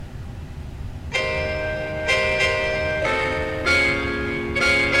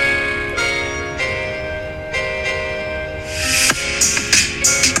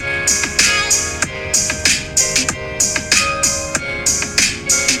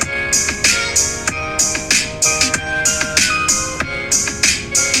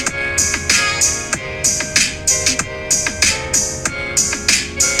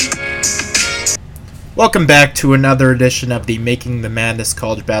Welcome back to another edition of the Making the Madness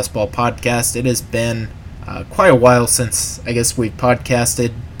College Basketball Podcast. It has been quite a while since I guess we've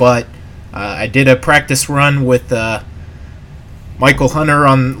podcasted, but I did a practice run with Michael Hunter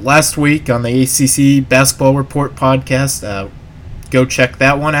on last week on the ACC Basketball Report podcast. Go check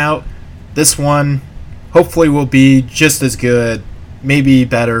that one out. This one hopefully will be just as good, maybe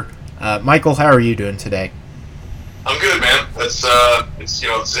better. Michael, how are you doing today? I'm good, man. It's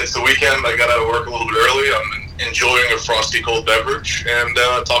the weekend. I gotta work a little bit early. I'm enjoying a frosty cold beverage and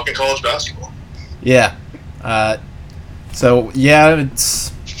talking college basketball. Yeah.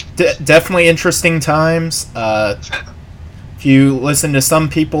 It's definitely interesting times. If you listen to some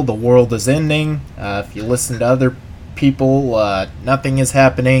people, the world is ending. If you listen to other people, nothing is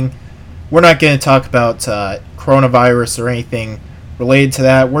happening. We're not going to talk about coronavirus or anything related to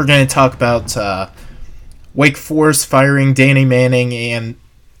that. We're going to talk about Wake Forest firing Danny Manning and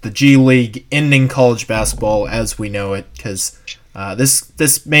the G League ending college basketball as we know it, because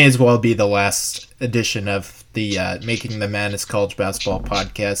this may as well be the last edition of the Making the Madness College Basketball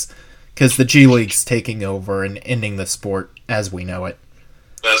Podcast, because the G League's taking over and ending the sport as we know it.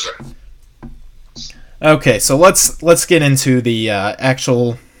 That's right. Okay, so let's get into the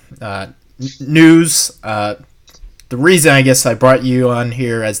actual news. The reason I guess I brought you on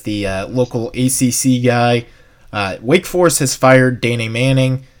here as the local ACC guy, Wake Forest has fired Danny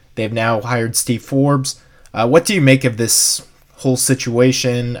Manning. They've now hired Steve Forbes. What do you make of this whole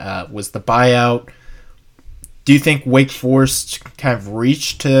situation? Was the buyout? Do you think Wake Forest kind of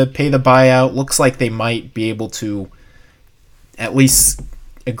reached to pay the buyout? Looks like they might be able to at least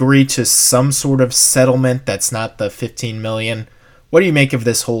agree to some sort of settlement that's not the $15 million. What do you make of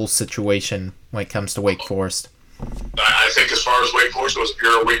this whole situation when it comes to Wake Forest? I think as far as Wake Forest goes, if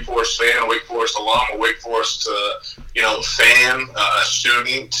you're a Wake Forest fan, a Wake Forest alum, a Wake Forest fan, a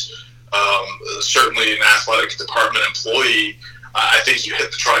student, certainly an athletic department employee, I think you hit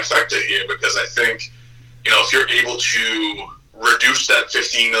the trifecta here, because I think, if you're able to reduce that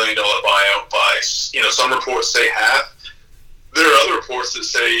 $15 million buyout by, some reports say half, there are other reports that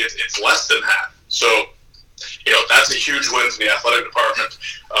say it's less than half. So, that's a huge win for the athletic department.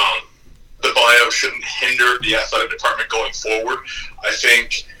 The buyout shouldn't hinder the athletic department going forward. I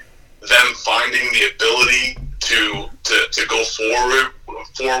think them finding the ability to go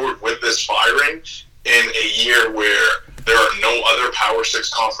forward with this firing in a year where there are no other Power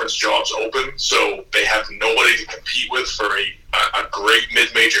 6 conference jobs open, so they have nobody to compete with for a great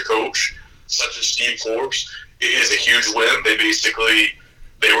mid-major coach such as Steve Forbes, it is a huge win. They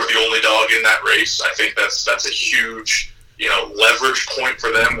were the only dog in that race. I think that's a huge leverage point for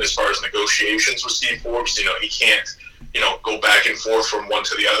them as far as negotiations with Steve Forbes. He can't, go back and forth from one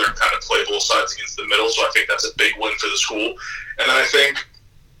to the other and kind of play both sides against the middle. So I think that's a big win for the school. And then I think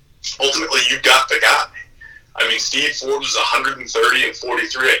ultimately you got the guy. I mean, Steve Forbes is 130 and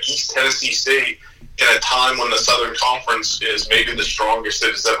 43 at East Tennessee State in a time when the Southern Conference is maybe the strongest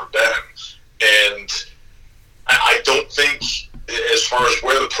it has ever been. And I don't think, as far as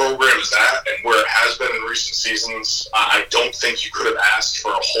where the program is at and where it has been in recent seasons, I don't think you could have asked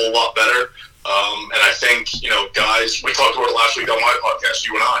for a whole lot better. And I think, guys, we talked about it last week on my podcast,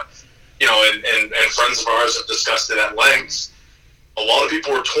 you and I, and friends of ours have discussed it at length. A lot of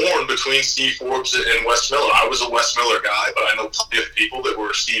people were torn between Steve Forbes and Wes Miller. I was a Wes Miller guy, but I know plenty of people that were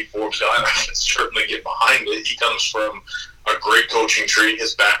a Steve Forbes guy, and I can certainly get behind it. He comes from a great coaching tree.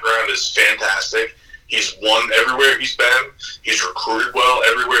 His background is fantastic. He's won everywhere he's been. He's recruited well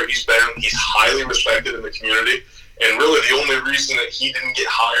everywhere he's been. He's highly respected in the community. And really the only reason that he didn't get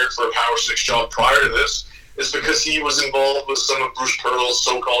hired for a Power 6 job prior to this is because he was involved with some of Bruce Pearl's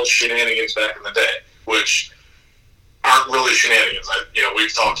so-called shenanigans back in the day, which aren't really shenanigans.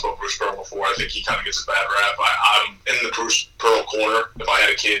 We've talked about Bruce Pearl before. I think he kind of gets a bad rap. I'm in the Bruce Pearl corner. If I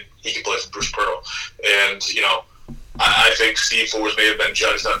had a kid, he could play for Bruce Pearl. And, I think Steve Forbes may have been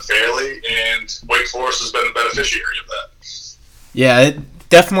judged unfairly, and Wake Forest has been the beneficiary of that. Yeah,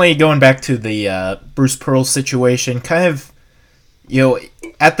 definitely going back to the Bruce Pearl situation, kind of,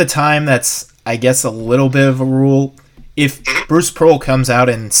 at the time, that's, I guess, a little bit of a rule. If Bruce Pearl comes out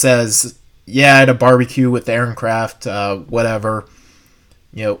and says, yeah, I had a barbecue with Aaron Kraft, whatever,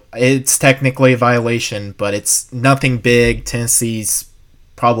 it's technically a violation, but it's nothing big. Tennessee's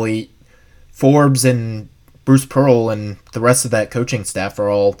probably Forbes and Bruce Pearl and the rest of that coaching staff are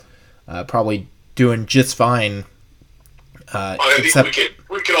all probably doing just fine. I think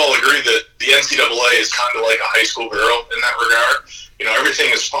we could all agree that the NCAA is kind of like a high school girl in that regard. Everything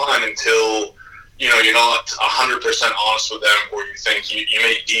is fine until you're not 100% honest with them, or you think you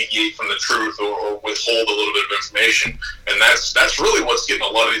may deviate from the truth or withhold a little bit of information. And that's really what's getting a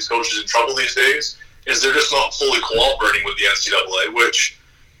lot of these coaches in trouble these days, is they're just not fully cooperating with the NCAA, which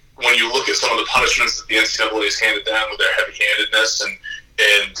when you look at some of the punishments that the NCAA has handed down with their heavy-handedness and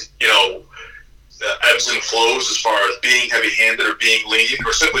ebbs and flows as far as being heavy-handed or being lenient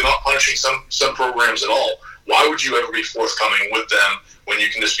or simply not punishing some programs at all, why would you ever be forthcoming with them when you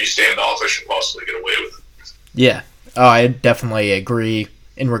can just be standoffish and possibly get away with it? Yeah, I definitely agree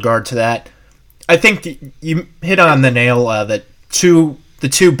in regard to that. I think you hit on the nail that the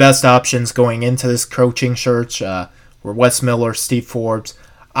two best options going into this coaching search were Wes Miller, Steve Forbes.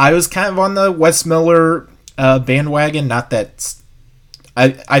 I was kind of on the Wes Miller bandwagon. Not that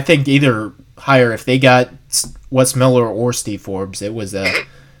I think either hire, if they got Wes Miller or Steve Forbes, it was a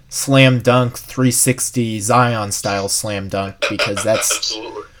slam dunk 360 Zion style slam dunk, because that's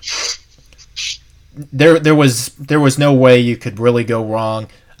absolutely. There was no way you could really go wrong.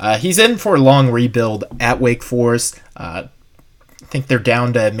 He's in for a long rebuild at Wake Forest. I think they're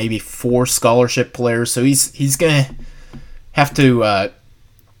down to maybe 4 scholarship players, so he's gonna have to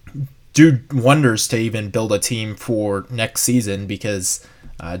do wonders to even build a team for next season, because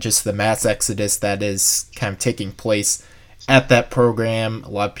just the mass exodus that is kind of taking place at that program. A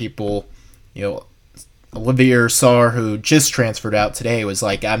lot of people, Olivier Sarr, who just transferred out today, was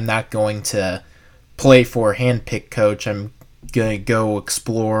like, I'm not going to play for a hand-picked coach. I'm going to go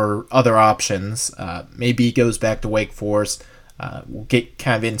explore other options. Maybe he goes back to Wake Forest. We'll get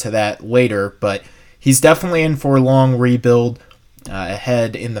kind of into that later, but he's definitely in for a long rebuild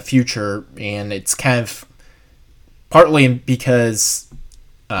ahead in the future, and it's kind of partly because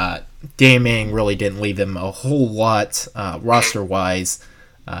Dame Mang really didn't leave them a whole lot roster-wise.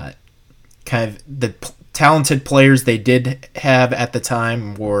 Kind of the talented players they did have at the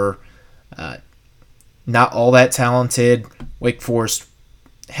time were not all that talented. Wake Forest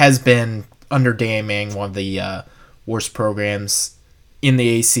has been, under Dame Mang, one of the worst programs in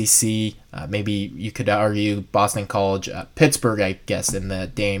the ACC. Maybe you could argue Boston College, Pittsburgh, I guess, in the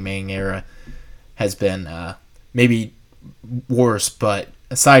Dame Mang era has been maybe worse. But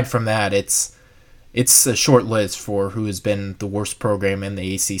aside from that, it's a short list for who has been the worst program in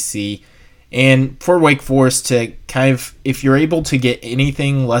the ACC. And for Wake Forest to kind of, if you're able to get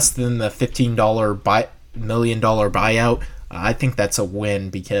anything less than the $15 million buyout, I think that's a win,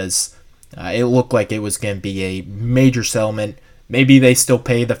 because it looked like it was going to be a major settlement. Maybe they still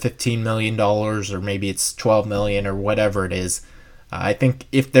pay the $15 million, or maybe it's $12 million or whatever it is. I think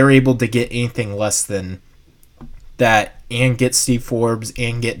if they're able to get anything less than that and get Steve Forbes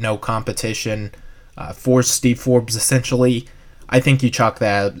and get no competition for Steve Forbes, essentially, I think you chalk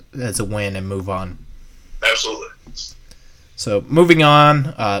that as a win and move on. Absolutely. So moving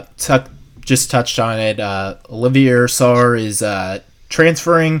on, just touched on it. Olivier Sarr is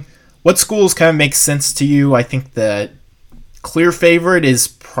transferring. What schools kind of make sense to you? I think the clear favorite is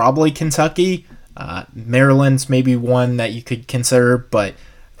probably Kentucky. Maryland's maybe one that you could consider, but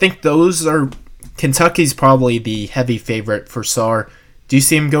I think Kentucky's probably the heavy favorite for Sarr. Do you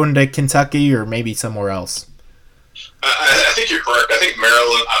see him going to Kentucky or maybe somewhere else? I think you're correct. I think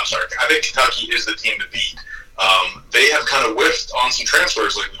Kentucky is the team to beat. They have kind of whiffed on some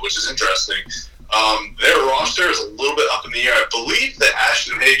transfers lately, which is interesting. Their roster is a little bit up in the air. I believe that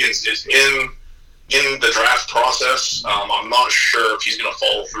Ashton Higgins is in the draft process. I'm not sure if he's going to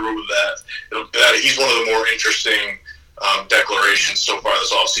follow through with that. He's one of the more interesting declarations so far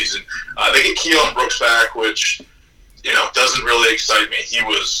this offseason. They get Keon Brooks back, which doesn't really excite me. He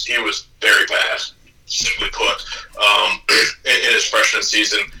was very bad, simply put, in his freshman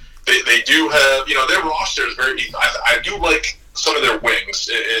season. They do have, their roster is very. I do like some of their wings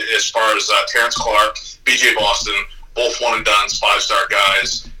as far as Terrence Clark, B.J. Boston, both one and done, 5-star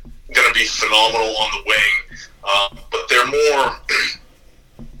guys, going to be phenomenal on the wing. But they're more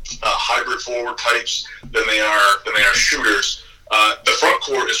hybrid forward types than they are shooters. The front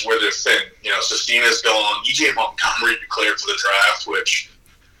court is where they're thin. Sestina's gone. E.J. Montgomery declared for the draft, which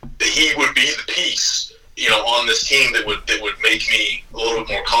he would be the piece, on this team that would make me a little bit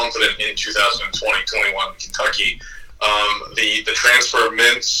more confident in 2020-21 Kentucky. The transfer of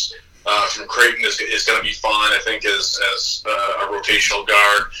Mintz from Creighton is going to be fine, I think, as a rotational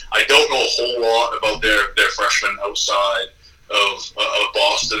guard. I don't know a whole lot about their freshmen outside of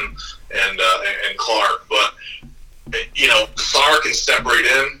Boston and Clark, but Sarr can step right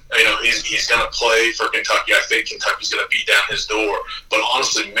in. He's going to play for Kentucky. I think Kentucky's going to beat down his door. But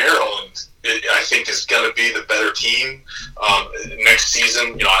honestly, Maryland, I think, is going to be the better team next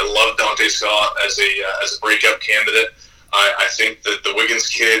season. I love Dante Scott as a breakout candidate. I think that the Wiggins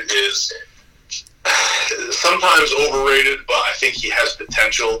kid is sometimes overrated, but I think he has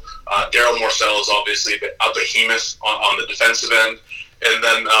potential. Daryl Morcell is obviously a behemoth on the defensive end. And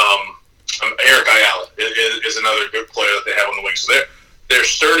then Eric Ayala is another good player that they have on the wing. So they're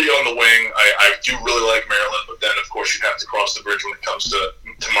sturdy on the wing. I do really like Maryland, but then, of course, you have to cross the bridge when it comes to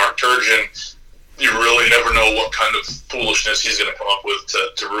Mark Turgeon. You really never know what kind of foolishness he's going to come up with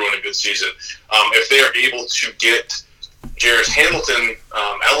to ruin a good season. If they are able to get Jairus Hamilton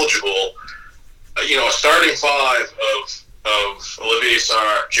eligible, a starting five of Olivier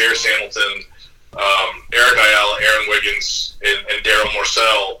Sarr, Jairus Hamilton, Eric Ayala, Aaron Wiggins, and Daryl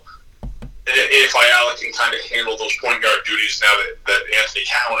Morcell. If Ayala can kind of handle those point guard duties now that Anthony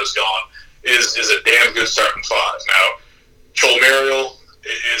Cowan is gone, is a damn good starting five. Now, Joel Merrill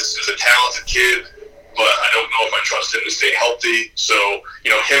is a talented kid, but I don't know if I trust him to stay healthy. So,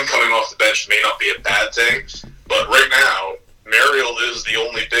 him coming off the bench may not be a bad thing. But right now, Merrill is the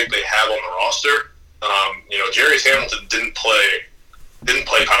only big they have on the roster. Jairus Hamilton didn't play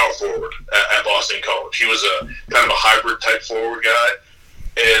power forward at Boston College. He was a kind of a hybrid type forward guy.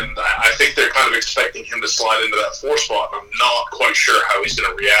 And I think they're kind of expecting him to slide into that 4 spot. And I'm not quite sure how he's going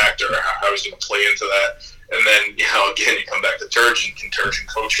to react or how he's going to play into that. And then, again, you come back to Turgeon. Can Turgeon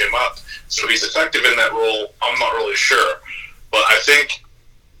coach him up so he's effective in that role? I'm not really sure. But I think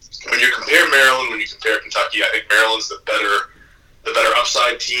when you compare Maryland, when you compare Kentucky, I think Maryland's the better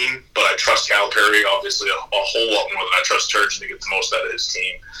upside team. But I trust Calipari, obviously, a whole lot more than I trust Turgeon to get the most out of his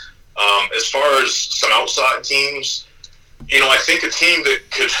team. As far as some outside teams, I think a team that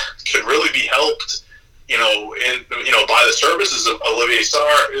could really be helped, by the services of Olivier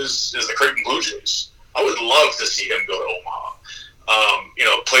Sarr is the Creighton Blue Jays. I would love to see him go to Omaha.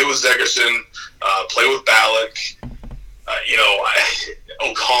 Play with Zegerson, play with Ballack,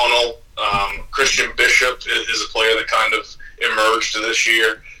 O'Connell, Christian Bishop is a player that kind of emerged this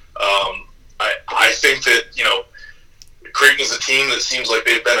year. I think that, Creighton is a team that seems like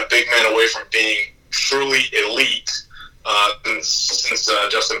they've been a big man away from being truly elite since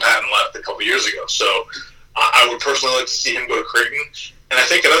Justin Patton left a couple years ago. So I would personally like to see him go to Creighton. And I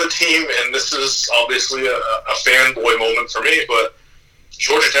think another team, and this is obviously a fanboy moment for me, but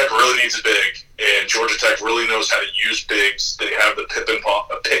Georgia Tech really needs a big, and Georgia Tech really knows how to use bigs. They have the pick and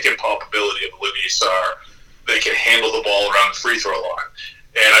pop ability of Olivier Sarr. They can handle the ball around the free throw line.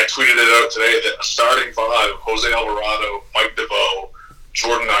 And I tweeted it out today that a starting five of Jose Alvarado, Mike DeVoe,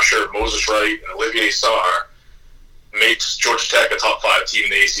 Jordan Usher, Moses Wright, and Olivier Sarr makes Georgia Tech a top 5 team in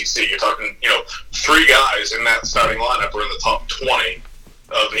the ACC. You're talking, 3 guys in that starting lineup are in the top 20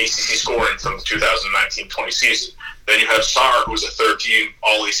 of the ACC scoring from the 2019-20 season. Then you have Sarr, who's a third-team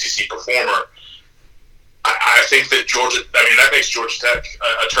All-ACC performer. I think that that makes Georgia Tech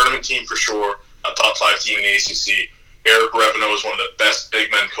a tournament team for sure, a top 5 team in the ACC. Eric Reveneau is one of the best big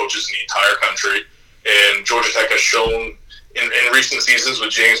men coaches in the entire country, and Georgia Tech has shown in recent seasons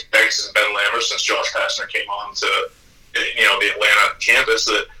with James Banks and Ben Lammer, since Josh Pastner came on to the Atlanta campus,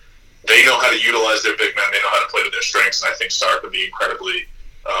 that they know how to utilize their big men. They know how to play to their strengths, and I think Sarr could be incredibly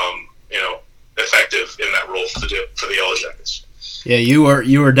effective in that role for the Yellow Jackets. Yeah, you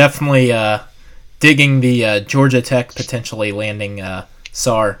were definitely digging the Georgia Tech potentially landing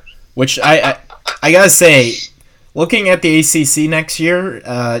Sarr, which I gotta say, looking at the ACC next year,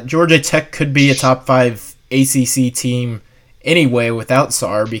 Georgia Tech could be a top 5 ACC team anyway without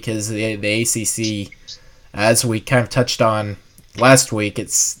Sarr, because the ACC, as we kind of touched on last week,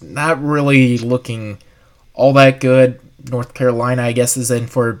 it's not really looking all that good. North Carolina, I guess, is in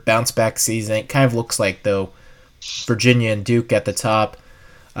for a bounce-back season. It kind of looks like, though, Virginia and Duke at the top.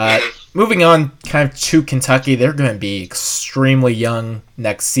 Moving on kind of to Kentucky, they're going to be extremely young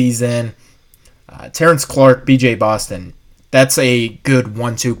next season. Terrence Clark, B.J. Boston, that's a good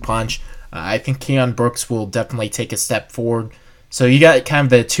 1-2 punch. I think Keon Brooks will definitely take a step forward. So you got kind of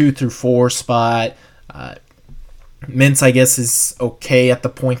the 2 through 4 spot. Mintz, I guess, is okay at the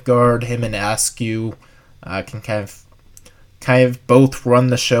point guard. Him and Askew can kind of both run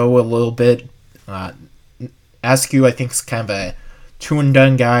the show a little bit. Askew, I think, is kind of a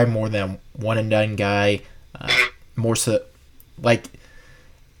 2-and-done guy more than 1-and-done guy. More so, like,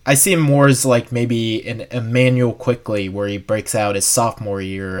 I see him more as like maybe an Emmanuel Quickly, where he breaks out his sophomore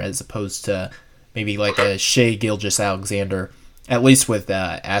year, as opposed to maybe like a Shai Gilgeous-Alexander, at least with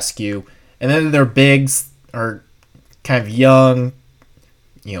Askew. And then their bigs are kind of young.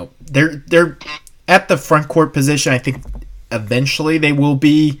 They're at the front court position. I think eventually they will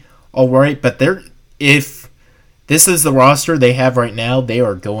be all right, but if this is the roster they have right now, they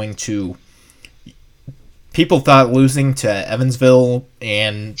are going to. People thought losing to Evansville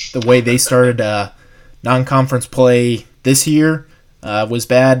and the way they started non-conference play this year was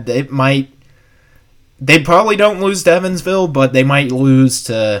bad. They probably don't lose to Evansville, but they might lose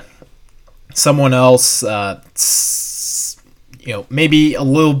to someone else. maybe a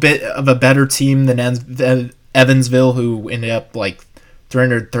little bit of a better team than Evansville, who ended up like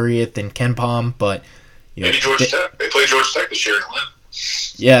 330th in KenPom, but maybe Georgia Tech. They play Georgia Tech this year in Atlanta.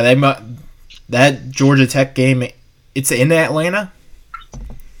 Yeah, that Georgia Tech game. It's in Atlanta.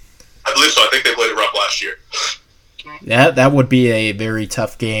 I believe so. I think they played it rough last year. Yeah, that would be a very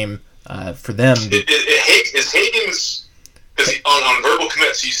tough game for them. Is Higgins? Because on verbal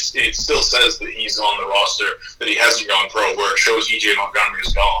commits, it still says that he's on the roster, that he hasn't gone pro, where it shows EJ Montgomery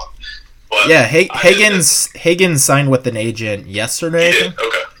is gone. But yeah, Higgins signed with an agent yesterday. He did?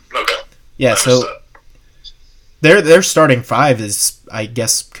 Okay. Yeah, so their starting five is, I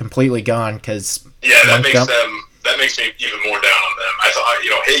guess, completely gone because that makes me even more down on them. I thought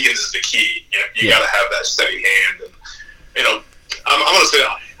Higgins is the key. You got to have that steady hand, and I'm going to say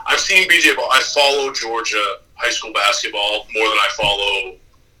I've seen BJ ball. I follow Georgia high school basketball more than I follow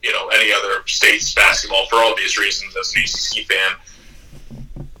any other state's basketball for obvious reasons as an ACC fan.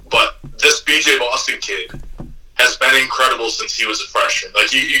 But this BJ Boston kid has been incredible since he was a freshman.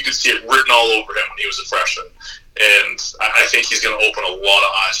 Like you could see it written all over him when he was a freshman, and I think he's going to open a lot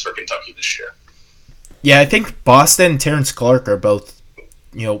of eyes for Kentucky this year. Yeah, I think Boston and Terrence Clark are both,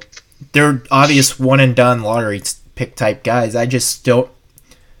 they're obvious one and done lottery pick type guys. I just don't.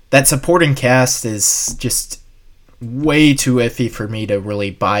 That supporting cast is just way too iffy for me to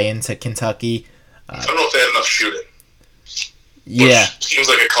really buy into Kentucky. I don't know if they have enough shooting. Yeah. Which seems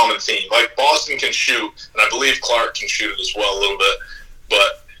like a common theme. Like, Boston can shoot, and I believe Clark can shoot as well a little bit,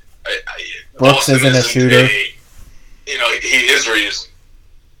 but Brooks Boston isn't a shooter. He is or he isn't.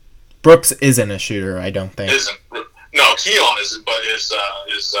 Brooks isn't a shooter, I don't think. Isn't. No, Keon isn't, but is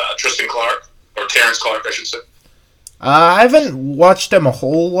Tristan Clark, or Terrence Clark, I should say. I haven't watched him a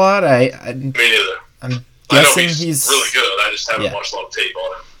whole lot. Me neither. I'm I know guessing he's really good. I just haven't watched a lot of tape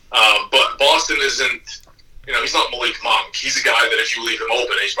on him. But Boston isn't, he's not Malik Monk. He's a guy that if you leave him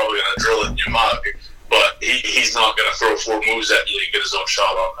open, he's probably going to drill it in your mug. But he's not going to throw four moves at you and get his own shot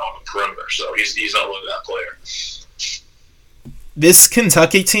on the perimeter. So he's not really that player. This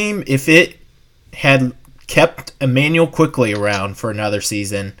Kentucky team, if it had kept Emmanuel Quickley around for another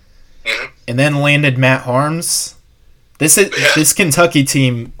season, and then landed Matt Harms, this Kentucky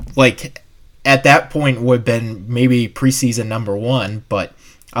team, like, at that point would have been maybe preseason number one, but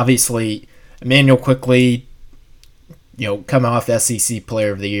obviously Emmanuel Quickley, coming off SEC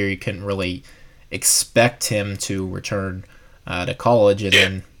Player of the Year, you couldn't really expect him to return to college,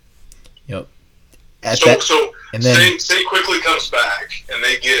 and then say Quickley comes back and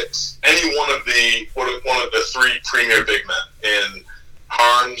they get any one of the three premier big men in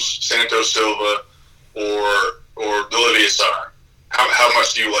Harms, Santos Silva, or Olivier Sarr. How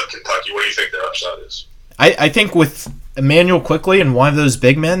much do you like Kentucky? What do you think their upside is? I think with Emmanuel Quickley and one of those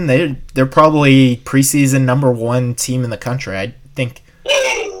big men, they're probably preseason number one team in the country. I think.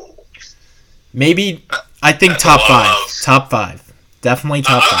 Whoa. Maybe I think top five. Top five. Definitely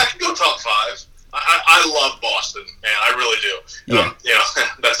top five. I can go top five. I love Boston, man. I really do. Yeah.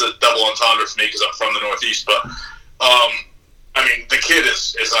 That's a double entendre for me because I'm from the Northeast. But the kid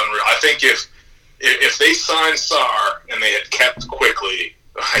is unreal. I think if they signed Sarr and they had kept Quickley,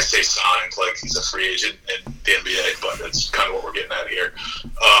 I say signed like he's a free agent in the NBA, but that's kind of what we're getting at here.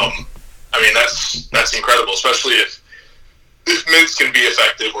 That's incredible, especially if Mintz can be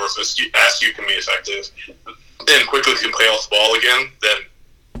effective or if Askew can be effective, and Quickley can play off the ball again, then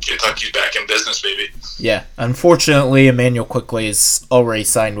Kentucky's back in business, baby. Yeah, unfortunately, Emmanuel Quickley is already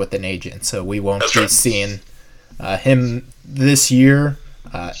signed with an agent, so we won't be seeing him this year.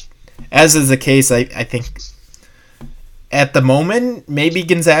 As is the case, I think at the moment, maybe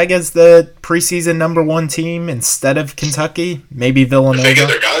Gonzaga's the preseason number one team instead of Kentucky. Maybe Villanova. If they get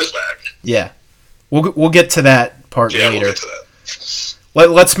their guys back. Yeah. We'll get to that part later. We'll get to that.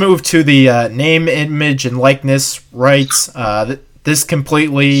 Let's move to the name, image, and likeness rights. This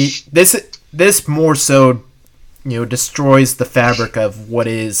more so, destroys the fabric of what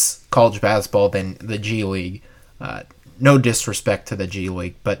is college basketball than the G League. No disrespect to the G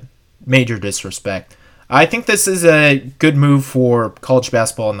League, but major disrespect. I think this is a good move for college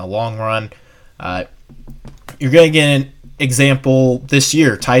basketball in the long run. You're going to get an example this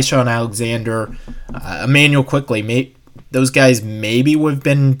year. Tyshawn Alexander, Emmanuel Quickley. Those guys maybe would have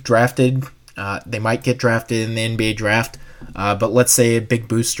been drafted. They might get drafted in the NBA draft. But let's say a big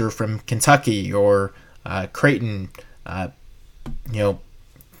booster from Kentucky or Creighton,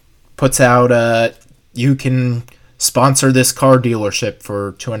 puts out you can sponsor this car dealership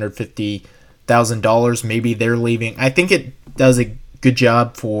for $250,000. Maybe they're leaving. I think it does a good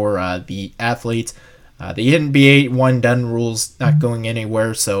job for the athletes. The NBA one done rules not going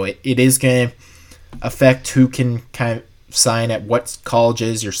anywhere, so it is going to affect who can kind of sign at what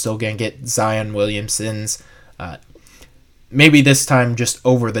colleges. You're still going to get Zion Williamsons. Maybe this time just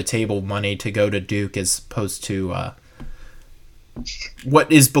over-the-table money to go to Duke as opposed to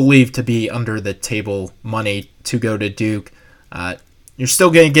what is believed to be under-the-table money to go to Duke. You're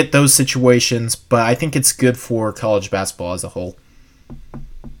still going to get those situations, but I think it's good for college basketball as a whole.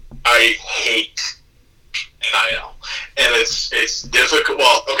 I hate NIL, and it's difficult.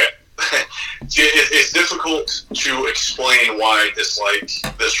 Well, okay, it's difficult to explain why I dislike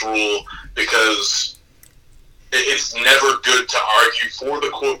this rule because it's never good to argue for the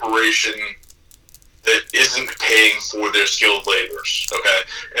corporation that isn't paying for their skilled laborers. Okay,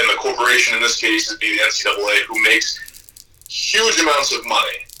 and the corporation in this case would be the NCAA, who makes huge amounts of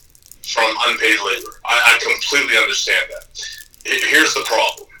money from unpaid labor. I completely understand that. Here's the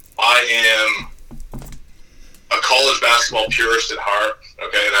problem. I am a college basketball purist at heart,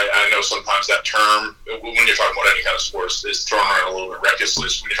 okay, and I know sometimes that term, when you're talking about any kind of sports, is thrown around a little bit recklessly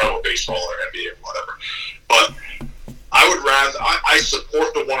when you're talking about baseball or NBA or whatever. But I would rather, I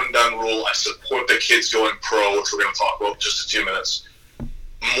support the one-and-done rule. I support the kids going pro, which we're going to talk about in just a few minutes,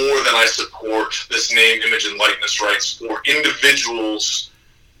 more than I support this name, image, and likeness rights for individuals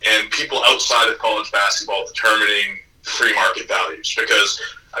and people outside of college basketball determining free market values. Because,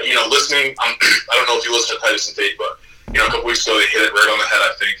 listening, I don't know if you listen to Titus and Tate, but, a couple weeks ago they hit it right on the head,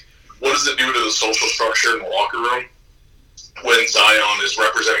 I think. What does it do to the social structure in the locker room when Zion is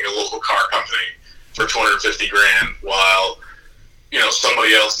representing a local car company for $250,000 while,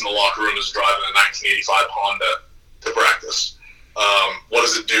 somebody else in the locker room is driving a 1985 Honda to practice? What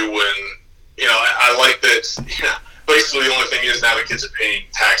does it do when, I like that, basically the only thing is now the kids are paying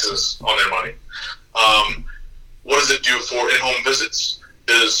taxes on their money. What does it do for in-home visits?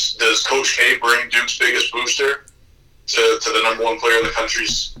 Does Coach K bring Duke's biggest booster to the number one player in the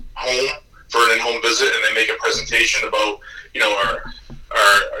country's home for an in-home visit, and they make a presentation about, our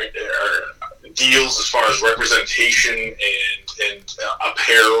deals as far as representation and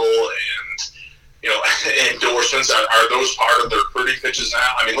apparel and endorsements? Are those part of their recruiting pitches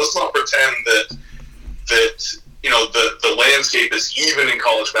now? I mean, let's not pretend that the landscape is even in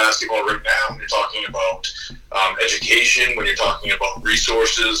college basketball right now when you're talking about education, when you're talking about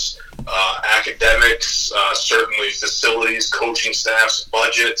resources, academics, certainly facilities, coaching staffs,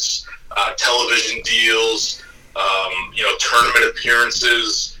 budgets, television deals, tournament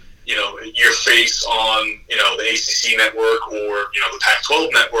appearances, your face on, the ACC network or, the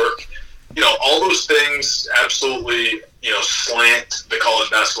Pac-12 network. All those things absolutely, slant the college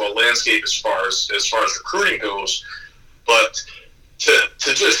basketball landscape as far as recruiting goes. But to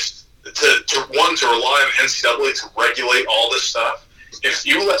rely on NCAA to regulate all this stuff, if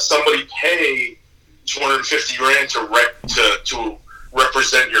you let somebody pay $250,000 to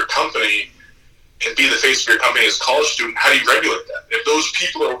represent your company and be the face of your company as a college student, how do you regulate that? If those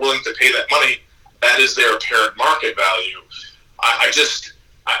people are willing to pay that money, that is their apparent market value. I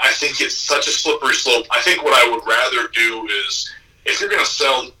think it's such a slippery slope. I think what I would rather do is, if you're going to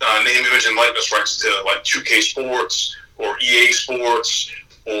sell name, image, and likeness rights to like 2K Sports or EA Sports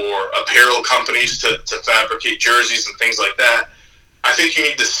or apparel companies to fabricate jerseys and things like that, I think you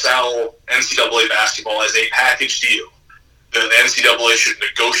need to sell NCAA basketball as a package deal. The NCAA should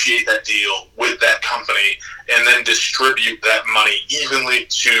negotiate that deal with that company and then distribute that money evenly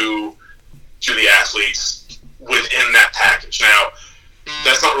to the athletes within that package. Now,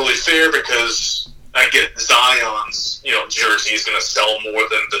 that's not really fair because I get Zion's, jersey is going to sell more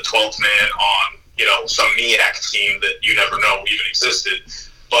than the 12th man on, some MEAC team that you never know even existed.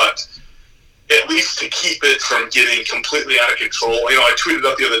 But at least to keep it from getting completely out of control. I tweeted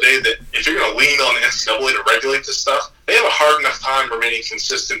out the other day that if you're going to lean on the NCAA to regulate this stuff, they have a hard enough time remaining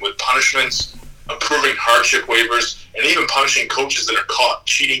consistent with punishments, approving hardship waivers, and even punishing coaches that are caught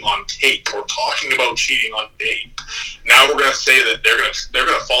cheating on tape or talking about cheating on tape. Now we're going to say that they're going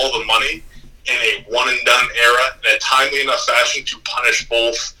to follow the money in a one-and-done era in a timely enough fashion to punish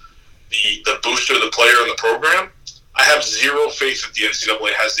both the booster, the player, and the program. I have zero faith that the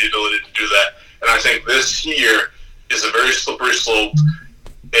NCAA has the ability to do that, and I think this year is a very slippery slope,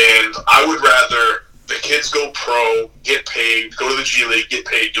 and I would rather the kids go pro, get paid, go to the G League, get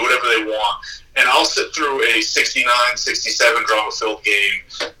paid, do whatever they want, and I'll sit through a 69-67 drama-filled game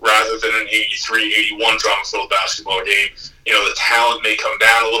rather than an 83-81 drama-filled basketball game. The talent may come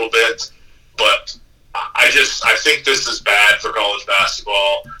down a little bit, but I think this is bad for college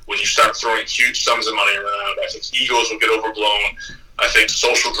basketball when you start throwing huge sums of money around. I think egos will get overblown. I think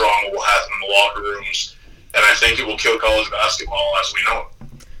social drama will happen in the locker rooms, and I think it will kill college basketball as we know it.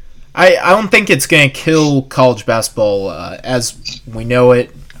 I don't think it's going to kill college basketball as we know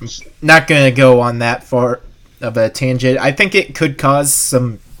it. I'm not going to go on that far of a tangent. I think it could cause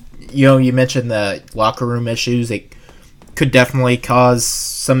some, you mentioned the locker room issues. It could definitely cause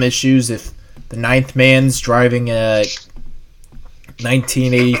some issues if the ninth man's driving a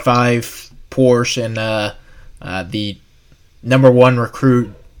 1985 Porsche and the number one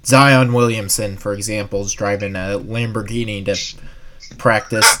recruit Zion Williamson, for example, is driving a Lamborghini to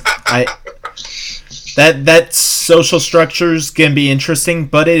practice. That social structure is going to be interesting,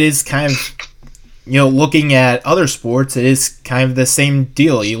 but it is kind of, looking at other sports, it is kind of the same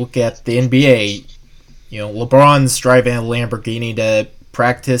deal. You look at the NBA, LeBron's driving a Lamborghini to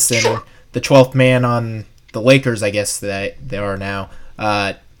practice, and the 12th man on the Lakers, I guess that they are now,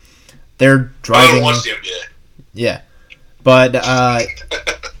 they're driving. I don't watch the NBA. Yeah, but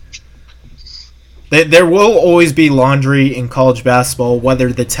there will always be laundry in college basketball,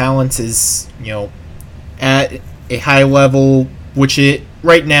 whether the talent is, at a high level, which it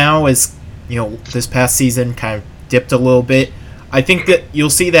right now is, this past season kind of dipped a little bit. I think that you'll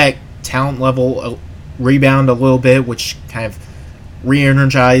see that talent level rebound a little bit, which kind of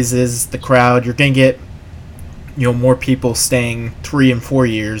re-energizes the crowd. You're going to get, more people staying 3 and 4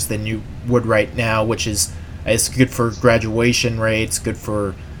 years than you would right now, which is good for graduation rates, good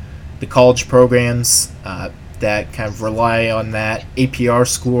for the college programs that kind of rely on that APR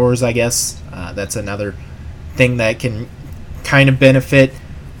scores, I guess. That's another thing that can kind of benefit.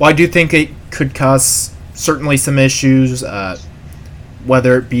 Well, I do think it could cause certainly some issues,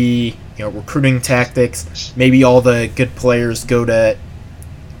 whether it be recruiting tactics. Maybe all the good players go to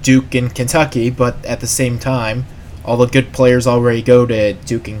Duke and Kentucky, but at the same time, all the good players already go to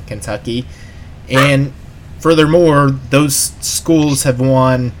Duke and Kentucky. And furthermore, those schools have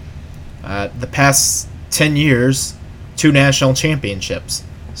won the past 10 years 2 national championships.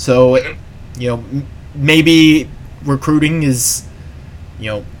 So, maybe recruiting is,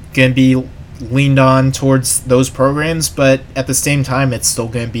 going to be leaned on towards those programs, but at the same time, it's still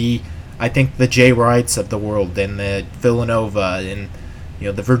going to be, I think, the Jay Wrights of the world and the Villanova and,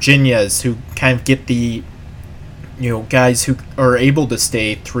 the Virginias who kind of get the, guys who are able to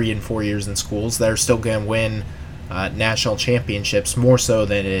stay 3 and 4 years in schools that are still going to win national championships more so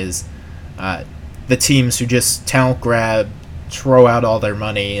than it is the teams who just talent grab, throw out all their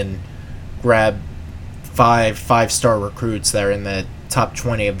money, and grab five-star recruits that are in the top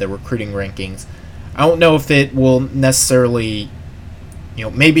 20 of the recruiting rankings. I don't know if it will necessarily,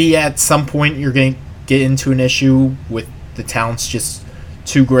 maybe at some point you're going to get into an issue with the talent's just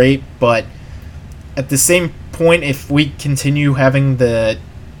too great, but at the same point, if we continue having the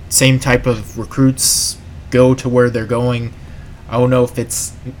same type of recruits go to where they're going, I don't know if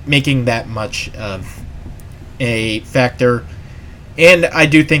it's making that much of a factor. And I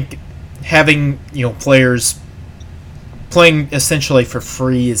do think having, players playing essentially for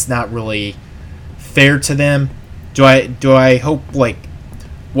free is not really fair to them. Do I hope,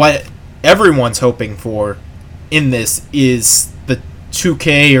 what everyone's hoping for in this is the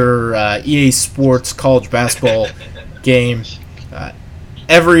 2K or EA Sports college basketball game.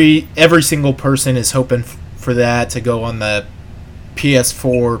 Every single person is hoping for that to go on the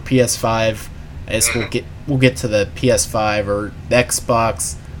PS4, PS5. I guess we'll get to the PS5 or the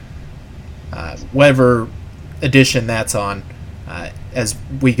Xbox, whatever edition that's on, as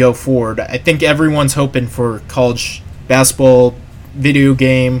we go forward. I think everyone's hoping for college basketball video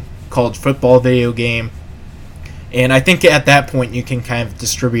game, college football video game, and I think at that point you can kind of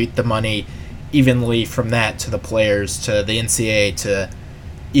distribute the money evenly from that to the players, to the NCAA, to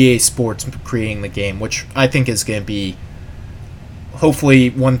EA Sports creating the game, which I think is going to be hopefully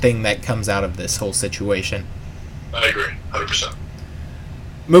one thing that comes out of this whole situation. I agree, 100%.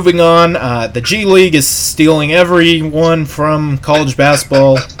 Moving on, the G League is stealing everyone from college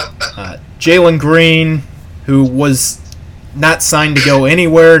basketball. Jalen Green, who was not signed to go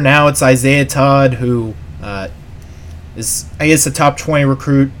anywhere, now it's Isaiah Todd, who is, I guess, a top 20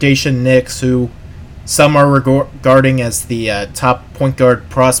 recruit. Daishen Nix, who some are regarding as the top point guard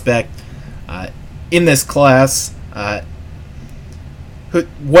prospect in this class.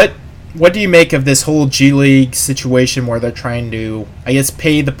 What do you make of this whole G League situation where they're trying to, I guess,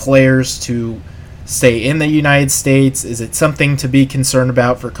 pay the players to stay in the United States? Is it something to be concerned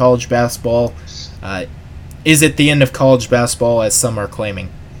about for college basketball? Is it the end of college basketball, as some are claiming?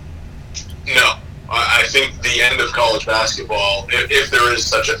 No. I think the end of college basketball, if there is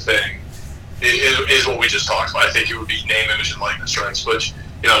such a thing, is what we just talked about. I think it would be name, image, and likeness rights, which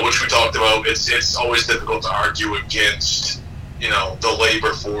we talked about. It's always difficult to argue against, the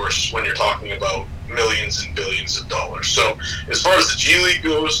labor force when you're talking about millions and billions of dollars. So as far as the G League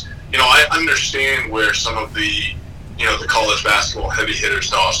goes, I understand where some of the, the college basketball heavy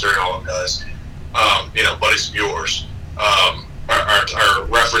hitters, Noster and all them guys, buddies of yours, are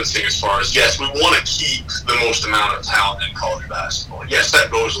referencing as far as, yes, we want to keep the most amount of talent in college basketball. Yes, that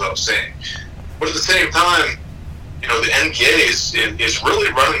goes without saying. But at the same time, the NBA is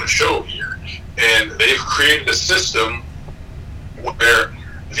really running the show here. And they've created a system where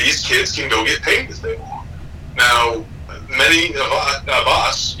these kids can go get paid if they want. Now, many of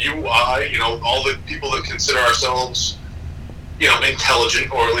us, you, I, all the people that consider ourselves,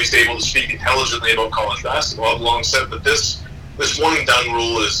 intelligent, or at least able to speak intelligently about college basketball, have long said that this one and done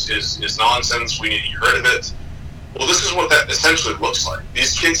rule is nonsense. We need to get rid of it. Well, this is what that essentially looks like.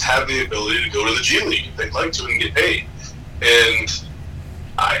 These kids have the ability to go to the G League if they'd like to and get paid. And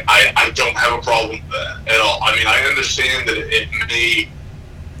I don't have a problem with that at all. I mean, I understand that it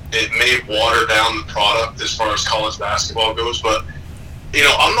may water down the product as far as college basketball goes, but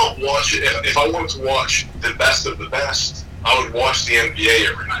I'm not watching. If I wanted to watch the best of the best, I would watch the NBA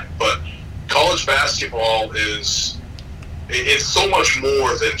every night. But college basketball it's so much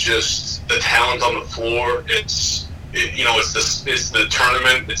more than just the talent on the floor. It's the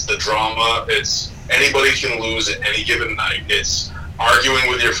tournament. It's the drama. It's anybody can lose at any given night. It's arguing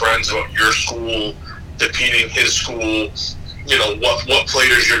with your friends about your school, defeating his school. What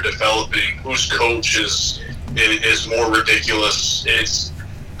players you're developing, whose coach is more ridiculous. It's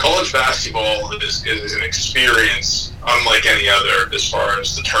college basketball is an experience unlike any other as far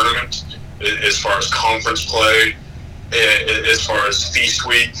as the tournament, as far as conference play, as far as feast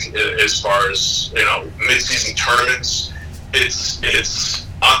week, as far as mid-season tournaments.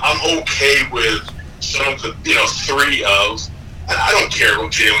 I'm okay with some of the three of. And I don't care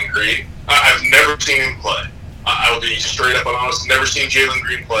about Jalen Green. I've never seen him play. I will be straight up and honest. Never seen Jalen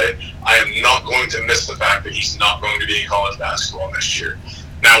Green play. I am not going to miss the fact that he's not going to be in college basketball next year.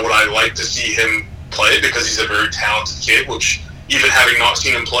 Now, would I like to see him play because he's a very talented kid? Which, even having not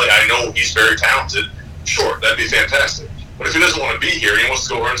seen him play, I know he's very talented. Sure, that'd be fantastic. But if he doesn't want to be here and he wants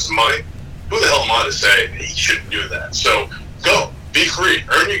to go earn some money, who the hell am I to say he shouldn't do that? So go, be free,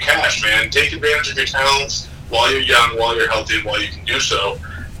 earn your cash, man. Take advantage of your talents while you're young, while you're healthy, and while you can do so.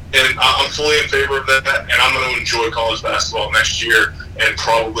 And I'm fully in favor of that, and I'm going to enjoy college basketball next year and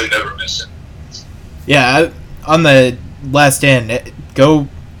probably never miss it. Yeah, on the last end, go,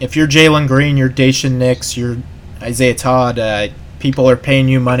 if you're Jalen Green, you're Daishen Nix, you're Isaiah Todd, people are paying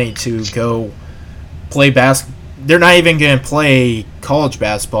you money to go play basketball. They're not even going to play college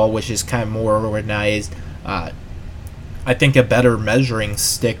basketball, which is kind of more organized. I think a better measuring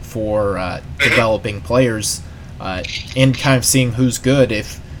stick for developing players and kind of seeing who's good.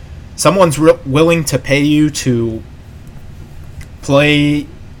 If someone's willing to pay you to play,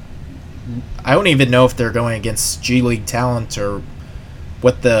 I don't even know if they're going against G League talent or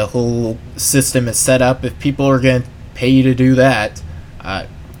what the whole system is set up. If people are going to pay you to do that,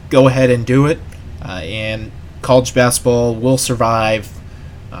 go ahead and do it. And college basketball will survive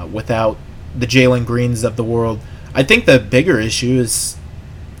without the Jalen Greens of the world. I think the bigger issue is,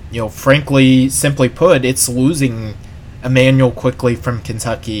 frankly, simply put, it's losing Emmanuel Quickley from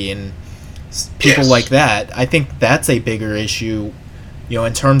Kentucky and people like that. I think that's a bigger issue,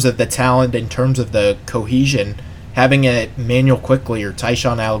 in terms of the talent, in terms of the cohesion. Having Emmanuel Quickley or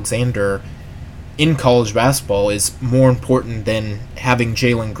Tyshawn Alexander in college basketball is more important than having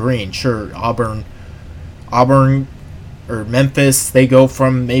Jalen Green. Sure, Auburn or Memphis, they go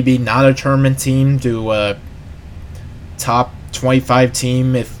from maybe not a tournament team to a top 25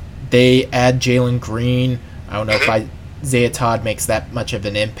 team if they add Jalen Green. I don't know if Isaiah Todd makes that much of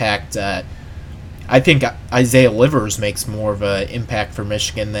an impact. I think Isaiah Livers makes more of an impact for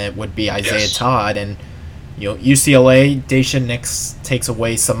Michigan than it would be Isaiah Todd. And UCLA, Daishen Nix takes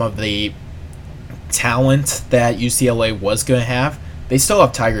away some of the talent that UCLA was going to have. They still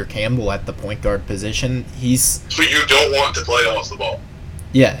have Tiger Campbell at the point guard position. So you don't want to play off the ball.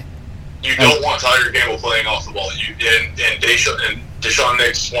 Yeah. You don't want Tiger Campbell playing off the ball. And Daishen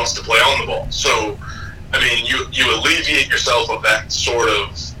Nix wants to play on the ball. So, you alleviate yourself of that sort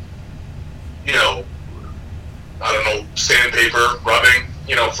of, sandpaper rubbing,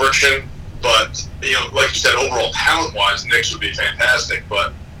 friction. But, like you said, overall talent-wise, Nix would be fantastic.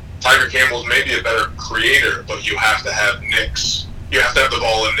 But Tiger Campbell's maybe a better creator, but you have to have Nix. You have to have the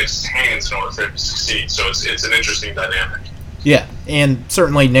ball in Nix's hands in order for him to succeed. So it's an interesting dynamic. Yeah, and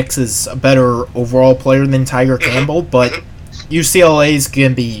certainly Nix is a better overall player than Tiger Campbell, but UCLA's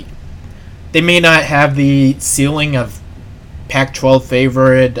going to be... They may not have the ceiling of Pac-12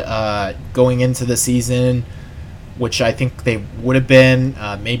 favorite going into the season, which I think they would have been,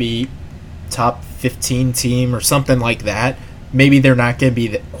 maybe top 15 team or something like that. Maybe they're not going to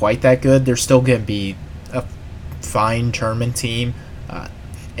be quite that good. They're still going to be a fine tournament team.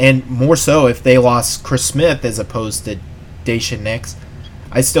 And more so if they lost Chris Smith as opposed to Daishen Nix.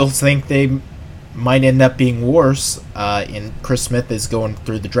 I still think they might end up being worse. And Chris Smith is going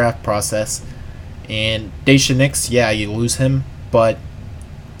through the draft process. And Daishen Nix, yeah, you lose him. But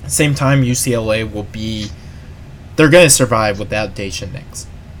at the same time, UCLA will be... They're going to survive without Daishen Nix.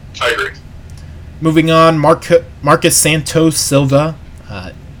 I agree. Moving on, Marcus Santos Silva.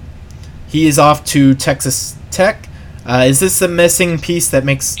 He is off to Texas Tech. Is this a missing piece that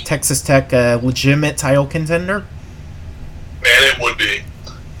makes Texas Tech a legitimate title contender? Man, it would be.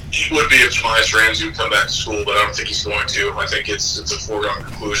 It would be if Jahmi'us Ramsey would come back to school, but I don't think he's going to. I think it's a foregone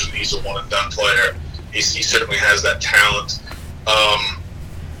conclusion. He's a one-and-done player. He certainly has that talent.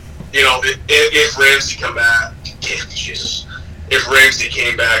 If Ramsey come back, Jesus, if Ramsey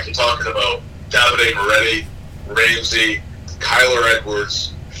came back, you're talking about Davide Moretti, Ramsey, Kyler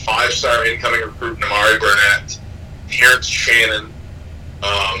Edwards, 5-star incoming recruit Amari Burnett, Terrence Shannon,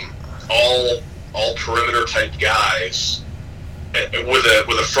 all perimeter type guys with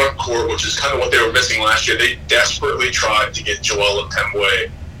a front court, which is kind of what they were missing last year. They desperately tried to get Joel Mpemwe,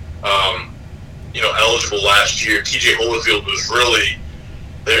 eligible last year. TJ Holyfield was really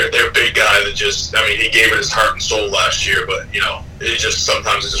their big guy that just, he gave it his heart and soul last year, but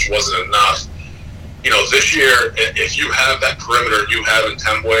sometimes it just wasn't enough. This year, if you have that perimeter, you have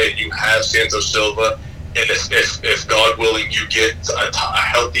Mpemwe, you have Santos Silva, and if God willing, you get a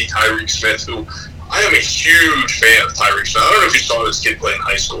healthy Tyreek Smith, who I am a huge fan of Tyreek Smith. I don't know if you saw this kid play in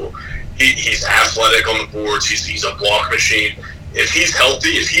high school. He's athletic on the boards. He's a block machine. If he's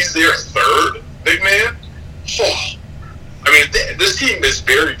healthy, if he's their third big man, this team is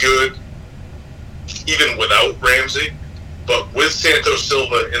very good even without Ramsey. But with Santos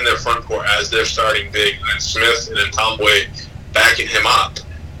Silva in their front court as their starting big, and then Smith and then Mpemwe backing him up,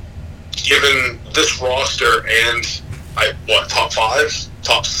 given this roster and top 5,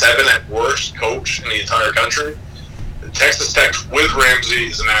 top 7 at worst coach in the entire country, Texas Tech with Ramsey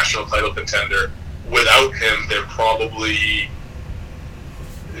is a national title contender. Without him, they're probably,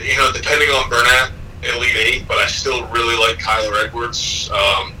 depending on Burnett, Elite 8, but I still really like Kyler Edwards.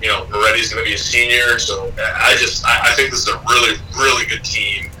 Moretti's going to be a senior, so I think this is a really, really good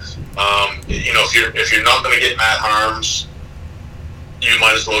team. If you're not going to get Matt Harms, you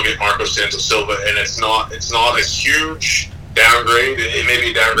might as well get Marco Santos Silva, and it's not a huge downgrade. It may be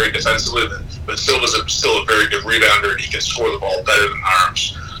a downgrade defensively, but Silva's still a very good rebounder, and he can score the ball better than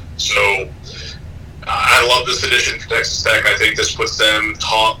Harms. So I love this addition for Texas Tech. I think this puts them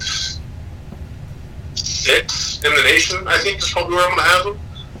top 6 in the nation. I think is probably where I'm going to have them.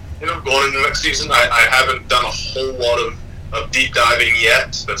 Going into next season, I haven't done a whole lot of deep diving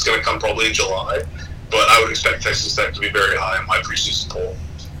yet. That's going to come probably in July. But I would expect Texas Tech to be very high in my preseason poll.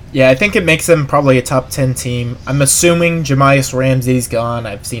 Yeah, I think it makes them probably a top 10 team. I'm assuming Jahmi'us Ramsey's gone.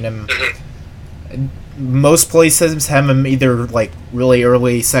 I've seen him. Most places have him either really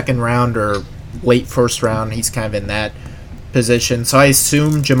early second round or late first round. He's kind of in that position. So I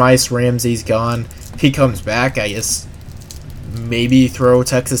assume Jahmi'us Ramsey's gone. If he comes back, I guess maybe throw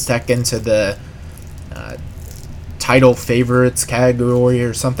Texas Tech into the title favorites category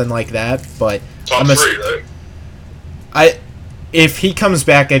or something like that. But top 3, right? If he comes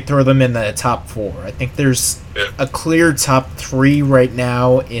back, I'd throw them in the top 4. I think there's a clear top 3 right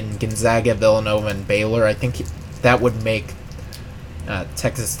now in Gonzaga, Villanova, and Baylor. I think that would make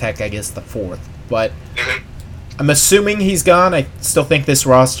Texas Tech, I guess, the 4th. But I'm assuming he's gone. I still think this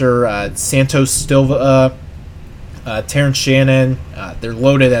roster, Santos Silva, Terrence Shannon, they're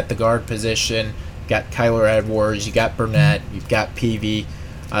loaded at the guard position. You got Kyler Edwards, you got Burnett, you've got PV.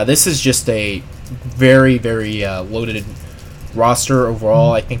 This is just a very, very loaded roster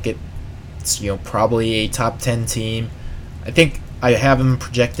overall. I think it's probably a top 10 team. I think I have them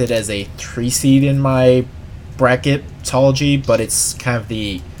projected as a 3 seed in my bracketology, but it's kind of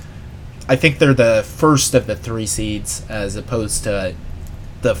I think they're the first of the 3 seeds as opposed to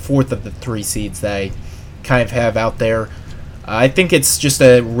the 4th of the 3 seeds that I kind of have out there. I think it's just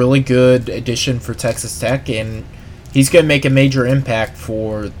a really good addition for Texas Tech, and he's going to make a major impact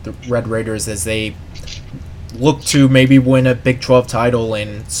for the Red Raiders as they look to maybe win a Big 12 title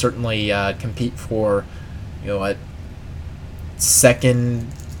and certainly compete for a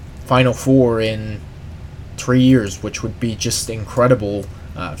second Final Four in 3 years, which would be just incredible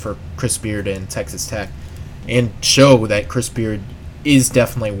for Chris Beard and Texas Tech, and show that Chris Beard is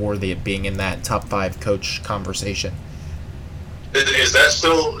definitely worthy of being in that top 5 coach conversation. Is that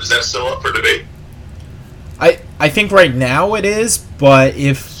still up for debate? I think right now it is, but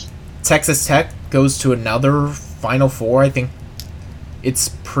if Texas Tech goes to another Final Four, I think it's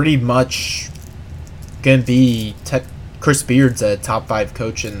pretty much going to be Chris Beard's a top 5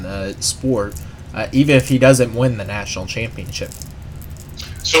 coach in the sport, even if he doesn't win the national championship.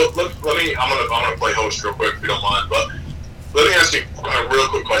 So let me. I'm gonna play host real quick if you don't mind, but let me ask you a real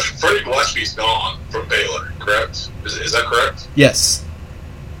quick question. Freddie Gillespie's gone from Baylor, correct? Is that correct? Yes.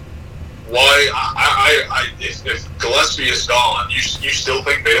 Why? If Gillespie is gone, you still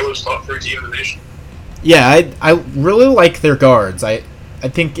think Baylor's top 3 team in the nation? Yeah, I really like their guards. I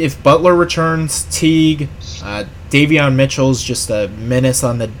think if Butler returns, Teague, Davion Mitchell's just a menace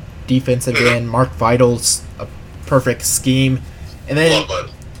on the defensive end. Mark Vital's a perfect scheme. And then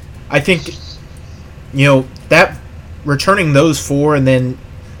I think, that returning those 4, and then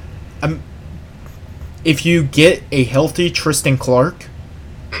if you get a healthy Tristan Clark,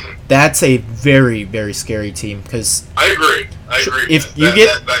 that's a very, very scary team. Because I agree. If you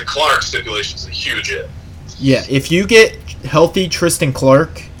get that Clark stipulation is a huge hit. Yeah, if you get healthy Tristan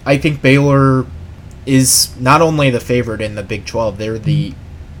Clark, I think Baylor is not only the favorite in the Big 12. They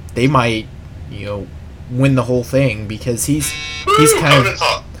might, win the whole thing because he's kind of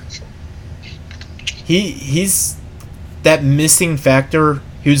he's that missing factor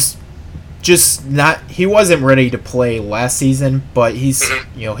who's just not, he wasn't ready to play last season, but he's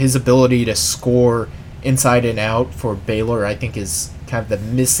his ability to score inside and out for Baylor, I think, is kind of the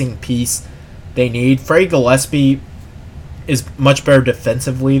missing piece they need. Freddie Gillespie is much better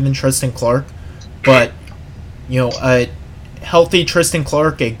defensively than Tristan Clark, but a healthy Tristan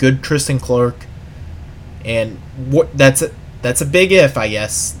Clark, a good Tristan Clark, and that's a big if, I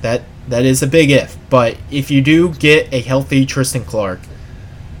guess. That is a big if. But if you do get a healthy Tristan Clark,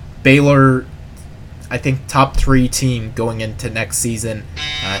 Baylor, I think, top 3 team going into next season.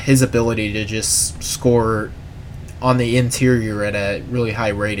 His ability to just score on the interior at a really high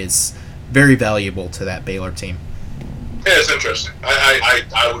rate is very valuable to that Baylor team. Yeah, it's interesting.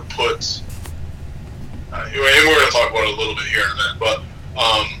 I would put, and we're going to talk about it a little bit here in a minute, but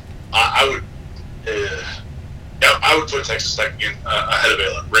I would put Texas Tech ahead of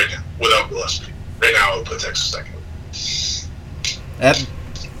Baylor right now without Gillespie. Right now, I would put Texas Tech.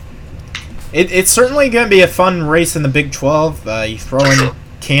 It's certainly going to be a fun race in the Big 12. You throw in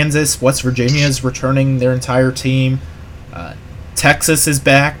Kansas, West Virginia is returning their entire team. Texas is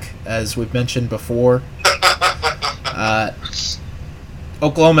back, as we've mentioned before.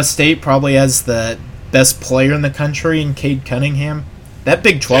 Oklahoma State probably has the best player in the country in Cade Cunningham. That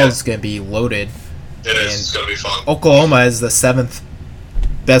Big 12 is going to be loaded. It is. It's going to be fun. Oklahoma is the 7th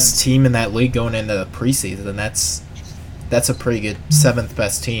best team in that league going into the preseason, and that's a pretty good 7th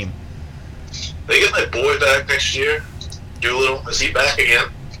best team. They get my boy back next year. Doolittle, is he back again?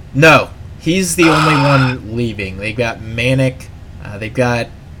 No, he's the only one leaving. They've got Manic. They've got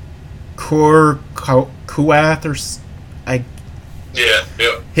Kuath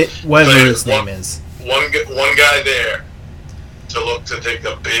whatever his name is. One guy there to look to take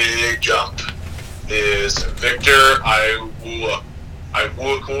a big jump is Victor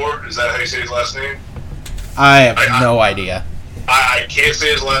Iwuakor. Is that how you say his last name? I have no idea. I can't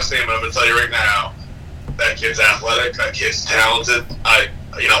say his last name, but I'm going to tell you right now, that kid's athletic, that kid's talented.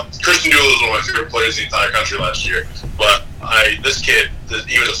 Christian Doolittle was one of my favorite players in the entire country last year, but this kid,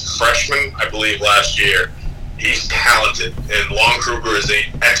 he was a freshman, I believe, last year. He's talented, and Lon Kruger is an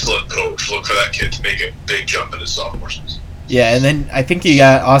excellent coach. Look for that kid to make a big jump in his sophomore season. Yeah, and then I think you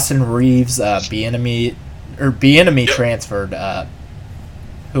got Austin Reeves, Bieniemy transferred.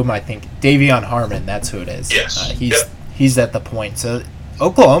 Who am I thinking? Davion Harmon, that's who it is. Yes. He's at the point. So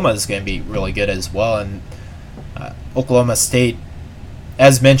Oklahoma is going to be really good as well, and Oklahoma State,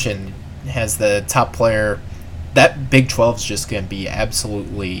 as mentioned, has the top player. That Big 12 is just going to be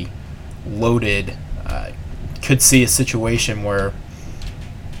absolutely loaded. Could see a situation where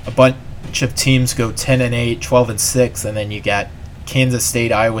a bunch of teams go 10-8, 12-6, and then you got Kansas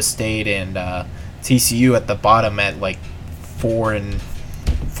State, Iowa State, and TCU at the bottom at like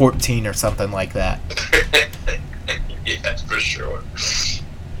 4-14 or something like that. Yeah, for sure.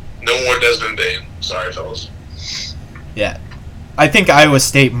 No more Desmond Bain. Sorry, fellas. Yeah. I think Iowa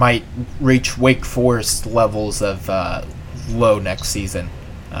State might reach Wake Forest levels of low next season,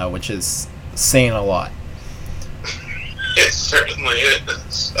 which is saying a lot. It certainly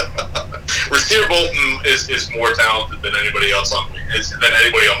is. Rasir Bolton is more talented than anybody else on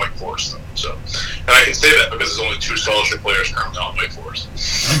Wake Forest, though. So, and I can say that because there's only 2 scholarship players currently on Wake Forest.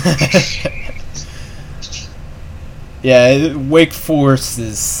 Yeah, Wake Forest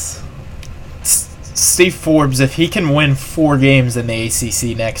is Steve Forbes. If he can win 4 games in the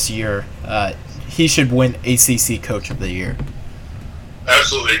ACC next year, he should win ACC Coach of the Year.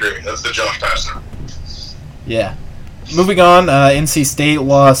 Absolutely agree. That's the Josh Pastner. Yeah. moving on, NC State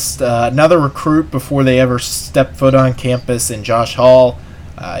lost another recruit before they ever stepped foot on campus in Josh Hall.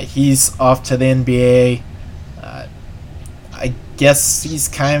 He's off to the NBA. I guess he's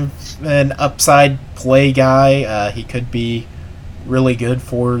kind of an upside play guy. He could be really good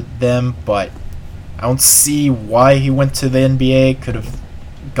for them, but I don't see why he went to the NBA. Could have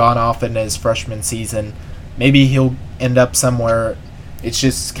gone off in his freshman season. Maybe he'll end up somewhere. It's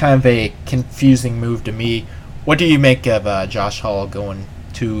just kind of a confusing move to me. What do you make of Josh Hall going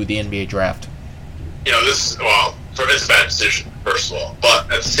to the NBA draft? It's a bad decision, first of all.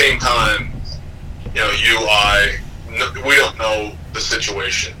 But at the same time, we don't know the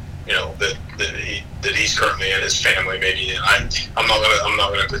situation, that he's currently in, his family maybe. And I'm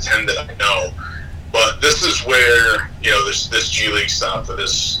not gonna pretend that I know. But this is where this G League stuff.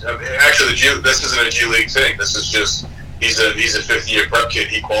 This isn't a G League thing. This is just he's a 50-year prep kid.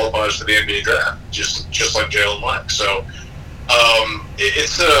 He qualifies for the NBA draft, just like Jalen Leck. So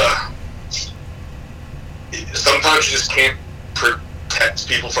sometimes you just can't protect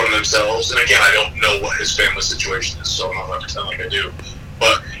people from themselves. And again, I don't know what his family situation is, so I'm not going to pretend like I do.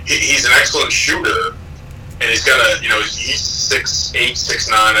 But he's an excellent shooter, and he's got he's 6'8",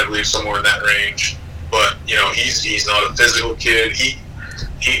 6'9", I believe, somewhere in that range. But he's not a physical kid. He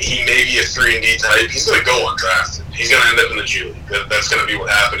may be a 3-and-D type. He's going to go undrafted. He's going to end up in the G League. That's going to be what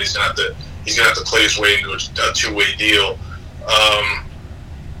happened. He's going to have to play his way into a two-way deal.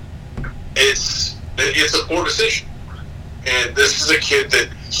 It's a poor decision. And this is a kid that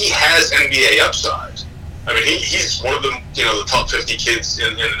he has NBA upside. I mean, he's one of the the top 50 kids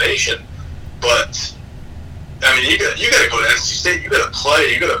in the nation. But I mean, you got to go to NC State. You got to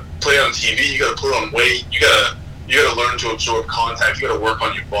play. You got to play on TV. You got to put on weight. You got to learn to absorb contact. You got to work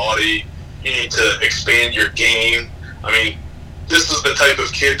on your body. You need to expand your game. I mean, this is the type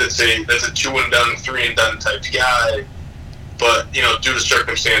of kid that's a 2-and-done, 3-and-done type guy. But due to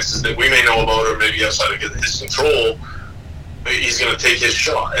circumstances that we may know about or maybe outside of his control, he's going to take his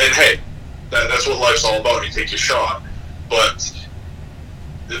shot. And hey, that's what life's all about. You take your shot. But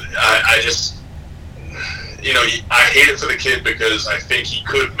I just. I hate it for the kid because I think he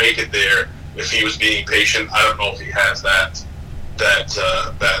could make it there if he was being patient. I don't know if he has that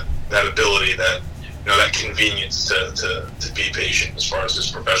ability, that convenience to be patient as far as his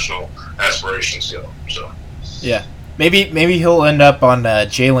professional aspirations go. So yeah, maybe he'll end up on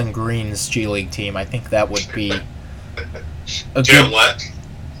Jalen Green's G League team. I think that would be a Jalen Leck?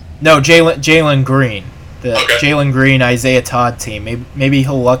 No, Jalen Green. The okay. Jalen Green, Isaiah Todd team. Maybe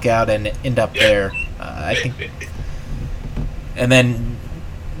he'll luck out and end up there. I think, and then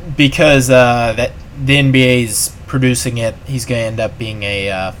because that the NBA's producing it, he's going to end up being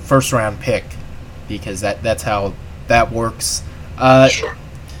a first-round pick because that's how that works. Sure.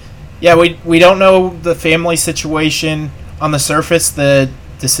 Yeah, we don't know the family situation. On the surface, the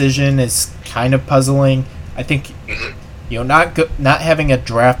decision is kind of puzzling. I think not having a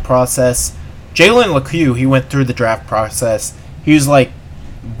draft process. Jalen LeCue, he went through the draft process. He was like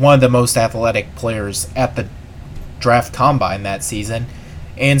one of the most athletic players at the draft combine that season.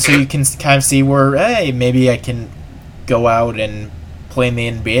 And so you can kind of see where, hey, maybe I can go out and play in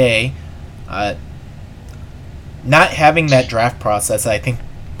the NBA. Not having that draft process, I think,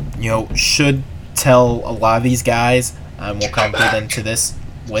 should tell a lot of these guys, we'll kind of get into this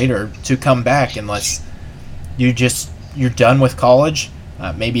later, to come back unless you're done with college.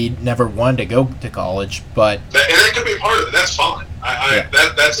 Maybe never wanted to go to college, but and that could be part of it. That's fine.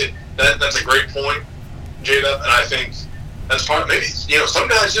 That's it. That's a great point, Jada. And I think that's part. Maybe some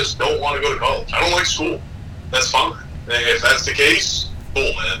guys just don't want to go to college. I don't like school. That's fine. If that's the case,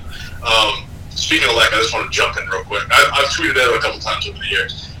 cool, man. Speaking of Leck, I just want to jump in real quick. I've tweeted that a couple times over the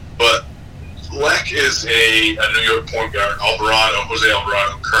years, but Leck is a New York point guard. Jose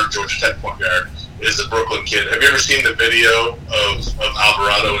Alvarado, current Georgia Tech point guard, is a Brooklyn kid. Have you ever seen the video of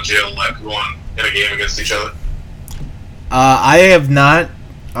Alvarado and Jalen Leck going in a game against each other? I have not.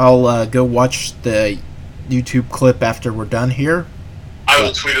 I'll go watch the YouTube clip after we're done here. I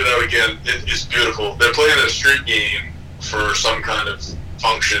will tweet it out again. It's beautiful. They're playing a street game for some kind of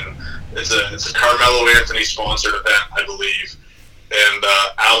function. It's a Carmelo Anthony sponsored event, I believe. And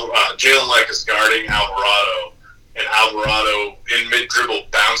Jalen Leck is guarding Alvarado, and Alvarado in mid-dribble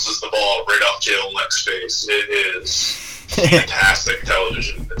bounces the ball right off Jalen Leck's face. It is fantastic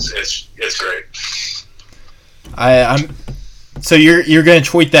television. It's great. So you're going to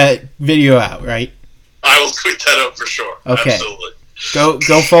tweet that video out, right? I will tweet that out for sure. Okay. Absolutely.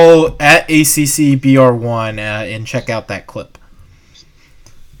 Go follow at ACCBR1 and check out that clip.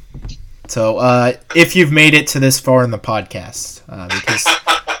 So if you've made it to this far in the podcast,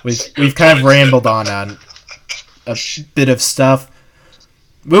 because we've kind of rambled on a bit of stuff.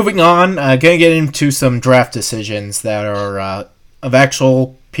 Moving on, going to get into some draft decisions that are of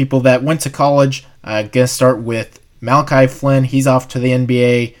actual people that went to college. Going to start with Malachi Flynn. He's off to the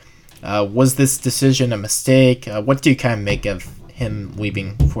NBA. Was this decision a mistake? What do you kind of make of him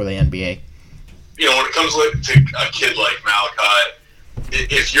leaving for the NBA? When it comes to a kid like Malachi,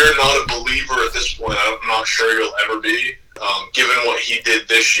 if you're not a believer at this point, I'm not sure you'll ever be. Given what he did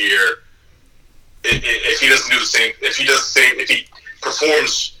this year, if he doesn't do the same, if he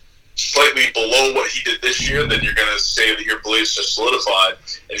performs slightly below what he did this year, then you're going to say that your beliefs are solidified.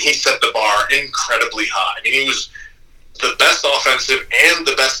 And he set the bar incredibly high. I mean, he was the best offensive and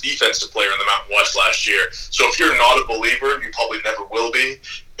the best defensive player in the Mountain West last year. So if you're not a believer, you probably never will be.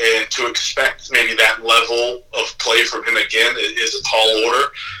 And to expect maybe that level of play from him again is a tall order.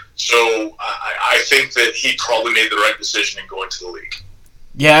 So I think that he probably made the right decision in going to the league.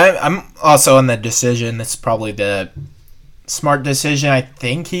 Yeah, I'm also on the decision. It's probably the smart decision. I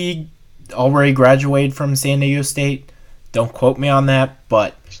think he already graduated from San Diego State. Don't quote me on that,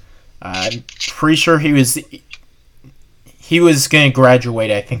 but I'm pretty sure he was going to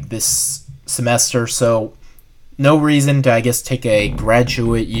graduate, I think, this semester. So no reason to, I guess, take a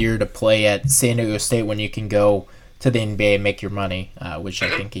graduate year to play at San Diego State when you can go to the NBA and make your money, which I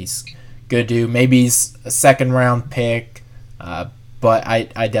think he's going to do. Maybe he's a second-round pick, but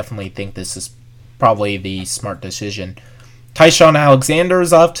I definitely think this is probably the smart decision. Tyshawn Alexander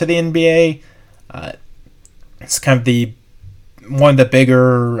is off to the NBA. It's kind of one of the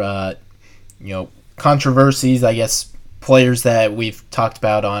bigger, controversies, I guess, players that we've talked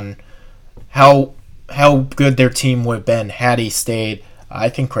about on how good their team would have been had he stayed. I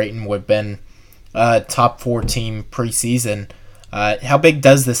think Creighton would have been a top 4 team preseason. How big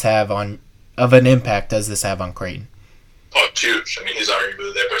does this have of an impact does this have on Creighton? Oh, it's huge. I mean, he's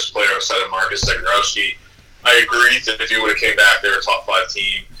arguably their best player outside of Marcus Zegarowski. I agree that if he would have came back, they're a top 5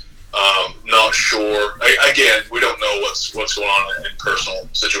 team. Not sure. Again, we don't know what's going on in personal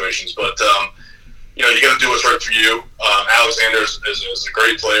situations, but you got to do what's right for you. Alexander is a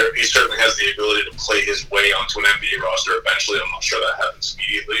great player. He certainly has the ability to play his way onto an NBA roster eventually. I'm not sure that happens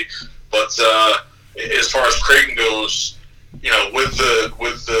immediately, but as far as Creighton goes, with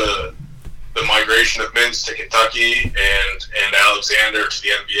the migration of Mintz to Kentucky and Alexander to the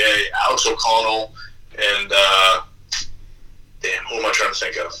NBA, Alex O'Connell and who am I trying to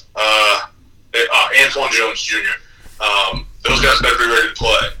think of? Antoine Jones Jr. Those guys better be ready to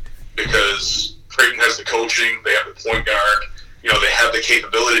play because Creighton has the coaching, they have the point guard, they have the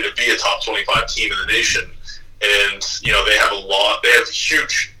capability to be a top 25 team in the nation, and they have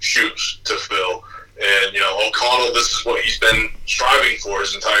huge shoes to fill. And O'Connell, this is what he's been striving for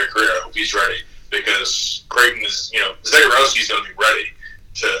his entire career. I hope he's ready because Creighton is, Zegarowski's going to be ready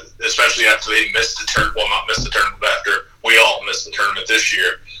to, especially after they missed the tournament. Well, not missed the tournament, but after we all missed the tournament this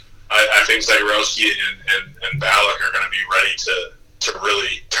year. I think Zegarowski and Ballack are going to be ready to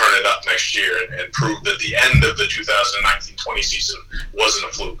really turn it up next year and prove that the end of the 2019-20 season wasn't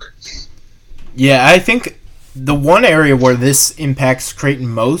a fluke. Yeah, I think the one area where this impacts Creighton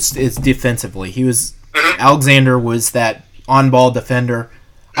most is defensively. Alexander was that on-ball defender.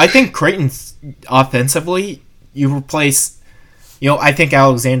 I think Creighton's offensively, you replace, I think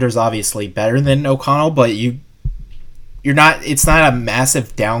Alexander's obviously better than O'Connell, but it's not a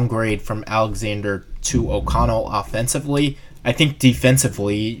massive downgrade from Alexander to O'Connell offensively. I think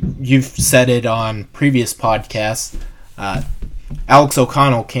defensively, you've said it on previous podcasts, Alex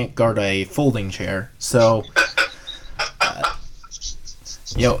O'Connell can't guard a folding chair. So,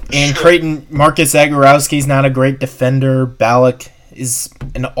 and Creighton, Marcus Zegarowski's not a great defender. Ballack is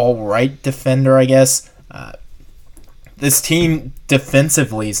an all-right defender, I guess. This team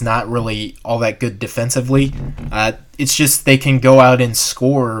defensively is not really all that good defensively. It's just they can go out and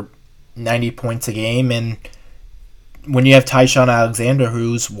score 90 points a game, and when you have Tyshawn Alexander,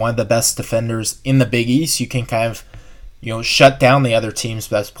 who's one of the best defenders in the Big East, you can kind of, shut down the other team's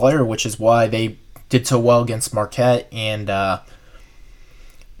best player, which is why they did so well against Marquette and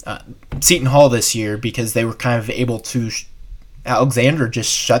Seton Hall this year, because they were kind of able to, Alexander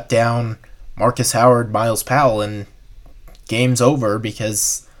just shut down Marcus Howard, Miles Powell, and game's over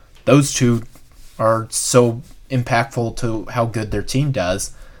because those two are so impactful to how good their team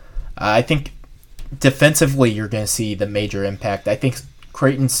does. I think defensively you're going to see the major impact. I think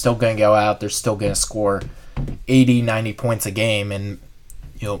Creighton's still going to go out. They're still going to score 80, 90 points a game, and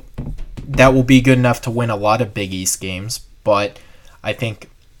that will be good enough to win a lot of Big East games, but I think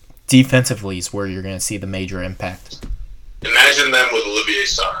defensively is where you're going to see the major impact. Imagine them with Olivier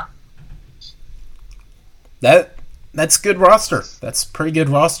Sarr. That's good roster. That's pretty good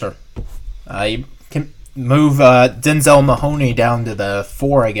roster. move Denzel Mahoney down to the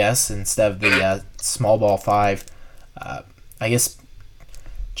 4, I guess, instead of the small ball 5. I guess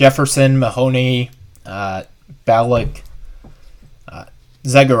Jefferson, Mahoney, Ballack,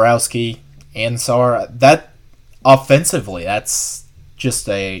 Zagorowski, Ansar. That offensively, that's just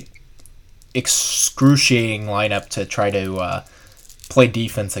a excruciating lineup to try to play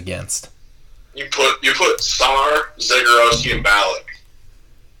defense against. You put Sar, Zagorowski, and Ballack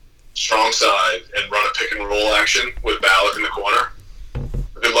strong side and run a pick and roll action with Ballack in the corner.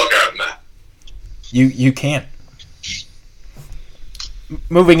 Good luck out in that. You can't.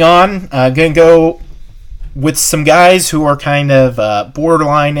 Moving on, gonna go with some guys who are kind of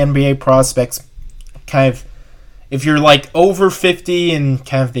borderline NBA prospects. Kind of, if you're like over 50 in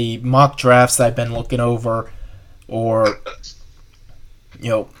kind of the mock drafts I've been looking over, or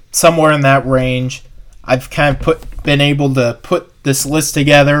somewhere in that range, I've kind of been able to put this list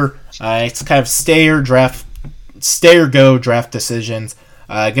together. It's kind of stay or go draft decisions.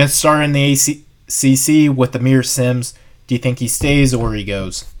 Gonna start in the ACC with Amir Sims. Do you think he stays or he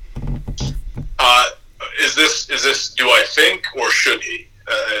goes? Is this do I think or should he?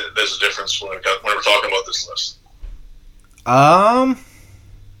 There's a difference when we're talking about this list.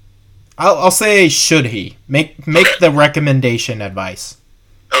 I'll say should he make okay. The recommendation advice.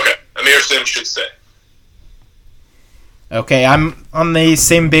 Okay, Amir Sims should stay. Okay, I'm on the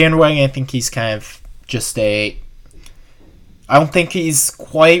same bandwagon. I think he's kind of just I don't think he's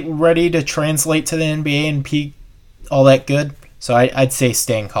quite ready to translate to the NBA and peak all that good. So I'd say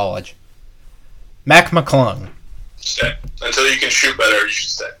stay in college. Mac McClung. Stay. Until you can shoot better, you should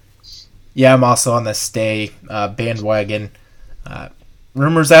stay. Yeah, I'm also on the stay bandwagon.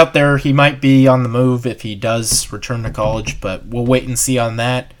 Rumors out there he might be on the move if he does return to college, but we'll wait and see on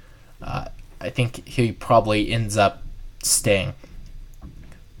that. I think he probably ends up staying.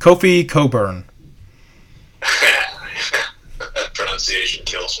 Kofi Cockburn. Pronunciation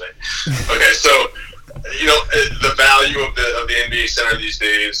kills me. Okay, so the value of the NBA center these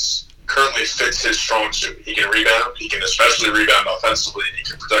days currently fits his strong suit. He can rebound. He can especially rebound offensively, and he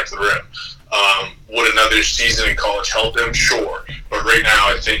can protect the rim. Would another season in college help him? Sure, but right now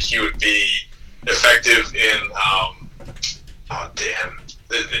I think he would be effective in.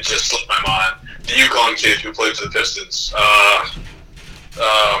 It just slipped my mind. The UConn kid who played for the Pistons.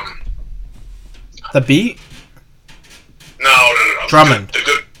 The beat? No. Drummond. The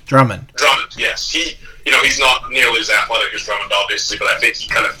good Drummond. Yes. He's not nearly as athletic as Drummond, obviously, but I think he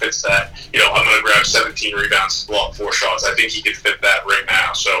kind of fits that. I'm going to grab 17 rebounds, block 4 shots. I think he could fit that right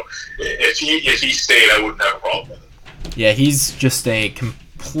now. So if he stayed, I wouldn't have a problem with it. Yeah, he's just a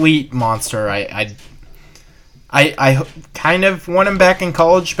complete monster. I kind of want him back in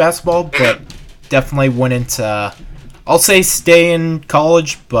college basketball, but definitely wouldn't. I'll say stay in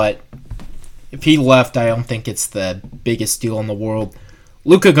college, but if he left, I don't think it's the biggest deal in the world.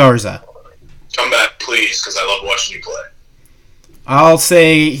 Luka Garza. Come back, please, because I love watching you play. I'll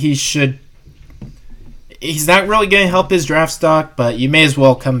say he should. He's not really going to help his draft stock, but you may as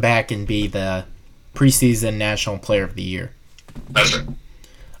well come back and be the preseason National Player of the Year. That's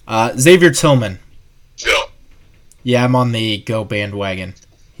right. Xavier Tillman. Go. Yeah, I'm on the go bandwagon.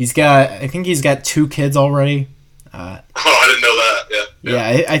 I think he's got 2 kids already. I didn't know that.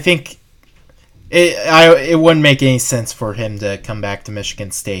 Yeah, I think it wouldn't make any sense for him to come back to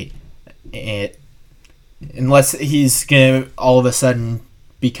Michigan State. Unless he's going to all of a sudden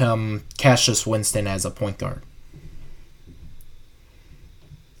become Cassius Winston as a point guard.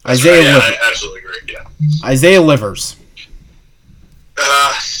 I absolutely agree, yeah. Isaiah Livers.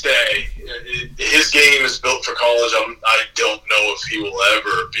 Stay. His game is built for college. I don't know if he will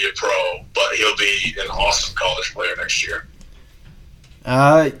ever be a pro, but he'll be an awesome college player next year.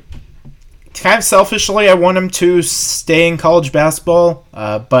 Kind of selfishly, I want him to stay in college basketball,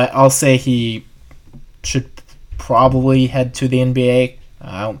 but I'll say he should probably head to the NBA.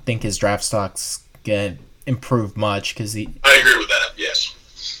 I don't think his draft stock's going to improve much because I agree with that, yes.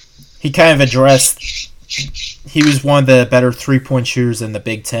 He kind of addressed... He was one of the better 3-point shooters in the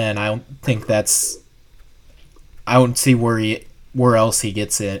Big Ten. I don't see where else he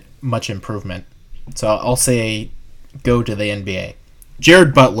gets much improvement. So I'll say go to the NBA.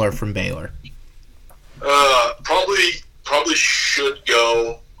 Jared Butler from Baylor. Probably should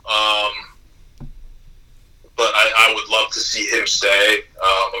go, but I would love to see him stay.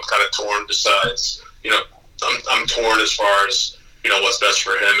 I'm kind of torn. Besides, I'm torn as far as what's best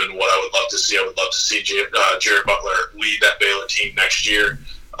for him and what I would love to see. I would love to see Jared Butler lead that Baylor team next year.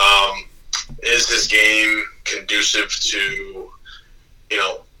 Is his game conducive to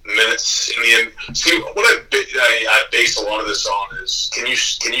minutes in the end. See, what I base a lot of this on is can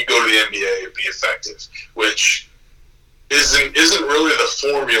you go to the NBA and be effective, which isn't really the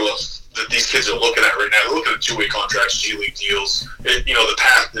formula that these kids are looking at right now. They're looking at two-way contracts, G League deals. The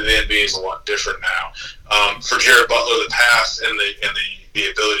path to the NBA is a lot different now. For Jared Butler, the path and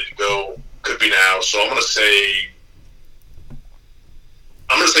the ability to go could be now. So I'm gonna say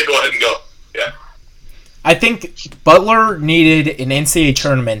go ahead and go. Yeah. I think Butler needed an NCAA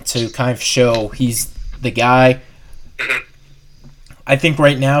tournament to kind of show he's the guy. Mm-hmm. I think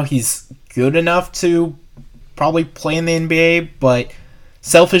right now he's good enough to probably play in the NBA, but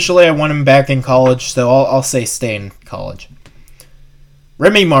selfishly I want him back in college, so I'll say stay in college.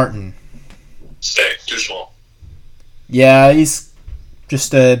 Remy Martin. Stay. Too small. Yeah, he's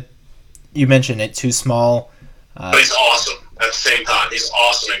just you mentioned it, too small. But he's awesome at the same time. He's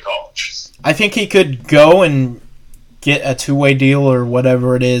awesome in college. I think he could go and get a two-way deal or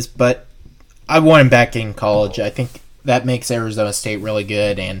whatever it is, but I want him back in college. I think that makes Arizona State really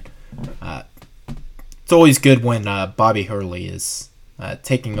good, and it's always good when Bobby Hurley is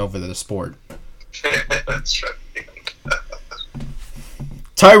taking over the sport. That's right.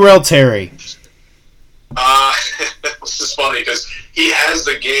 Tyrell Terry. This is funny because he has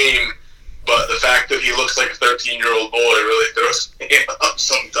the game, but the fact that he looks like a 13-year-old boy really throws me up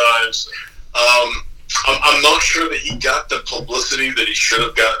sometimes. I'm not sure that he got the publicity that he should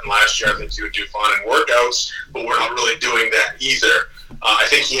have gotten last year. I think he would do fine in workouts, but we're not really doing that either. I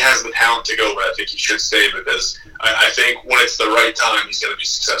think he has the talent to go, but I think he should stay because I think when it's the right time, he's going to be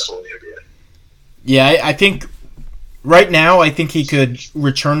successful in the NBA. Yeah, I think right now, I think he could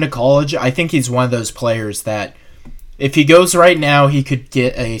return to college. I think he's one of those players that if he goes right now, he could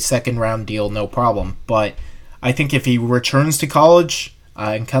get a second-round deal, no problem. But I think if he returns to college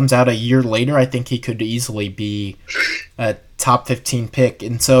and comes out a year later, I think he could easily be a top 15 pick.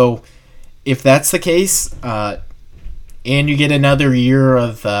 And so if that's the case, and you get another year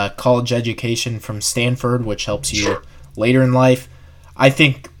of college education from Stanford, which helps you later in life, I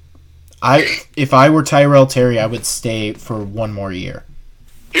think if I were Tyrell Terry, I would stay for one more year.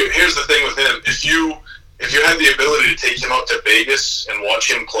 Here's the thing with him. If you had the ability to take him out to Vegas and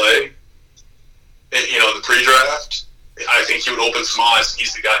watch him play, the pre-draft, I think he would open some eyes.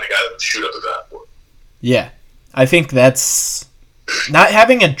 He's the guy that would shoot up the draft board. Yeah. I think that's... Not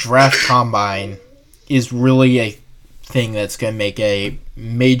having a draft combine is really a thing that's going to make a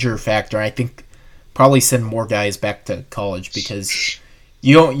major factor. I think probably send more guys back to college because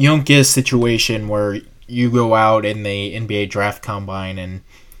you don't get a situation where you go out in the NBA draft combine and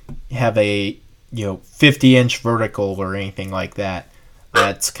have a 50-inch vertical or anything like that.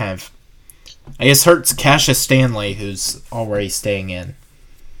 That's kind of, I guess, hurts Cassius Stanley, who's already staying in.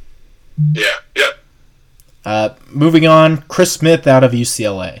 Yeah. Moving on, Chris Smith out of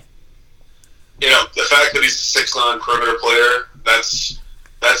UCLA. The fact that he's a 6'9" perimeter player, that's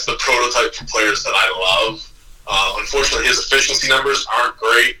the prototype for players that I love. Unfortunately, his efficiency numbers aren't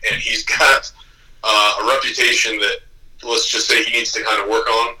great, and he's got a reputation that, let's just say, he needs to kind of work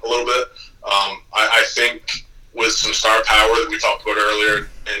on a little bit. I think with some star power that we talked about earlier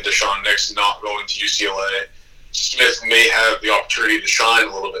and Deshaun Nix not going to UCLA, Smith may have the opportunity to shine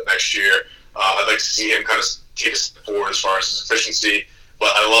a little bit next year. I'd like to see him kind of take a step forward as far as his efficiency.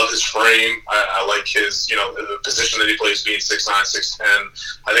 But I love his frame. I like his, the position that he plays being 6'9", 6'10".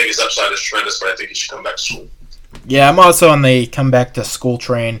 I think his upside is tremendous, but I think he should come back to school. Yeah, I'm also on the come back to school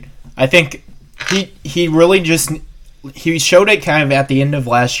train. I think he really he showed it kind of at the end of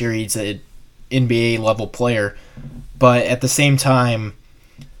last year. He's an NBA level player, but at the same time,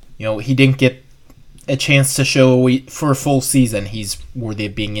 he didn't get a chance to show for a full season he's worthy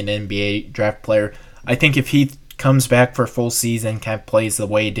of being an NBA draft player. I think if he comes back for a full season, kind of plays the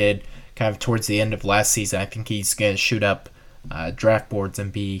way he did kind of towards the end of last season, I think he's going to shoot up draft boards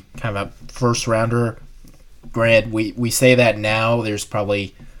and be kind of a first rounder. Granted, we say that now.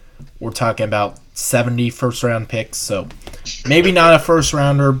 We're talking about 70 first round picks, so maybe not a first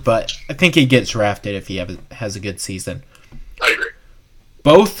rounder, but I think he gets drafted if he has a good season. I agree.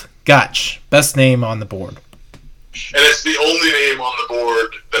 Both Gotch, best name on the board. And it's the only name on the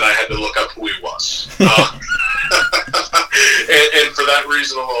board that I had to look up who he was. And for that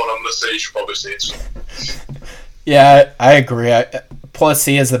reason alone, I'm going to say you should probably say it. Yeah, I agree. Plus,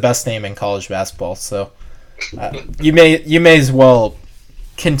 he is the best name in college basketball, so you may as well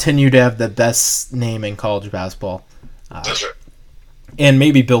continue to have the best name in college basketball. That's right. And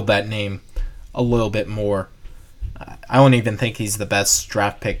maybe build that name a little bit more. I don't even think he's the best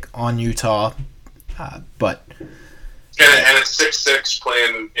draft pick on Utah, but... And it's 6'6",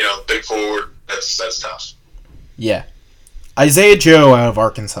 playing, big forward. That's tough. Yeah. Isaiah Joe out of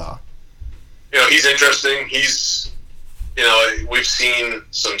Arkansas. He's interesting. We've seen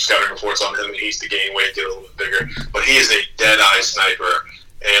some scouting reports on him. He needs to gain weight, get a little bit bigger. But he is a dead-eye sniper,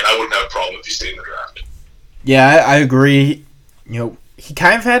 and I wouldn't have a problem if he stayed in the draft. Yeah, I agree. He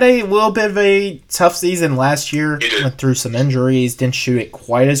kind of had a little bit of a tough season last year. He did. Went through some injuries, didn't shoot it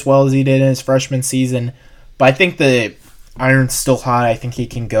quite as well as he did in his freshman season. But I think the iron's still hot. I think he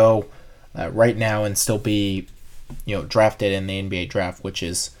can go right now and still be, drafted in the NBA draft, which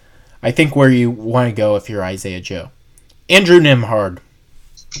is, I think, where you want to go if you're Isaiah Joe. Andrew Nembhard.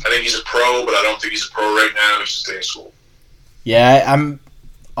 I think he's a pro, but I don't think he's a pro right now. He should stay in school. Yeah, I'm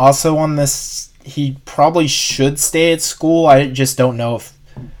also on this. He probably should stay at school. I just don't know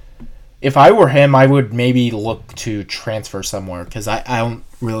if I were him, I would maybe look to transfer somewhere because I don't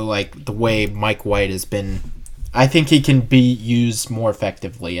really like the way Mike White has been. I think he can be used more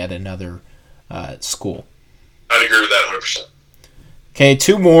effectively at another school. I'd agree with that 100%. Okay,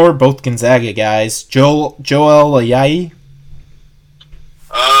 two more, both Gonzaga guys. Joel Ayayi.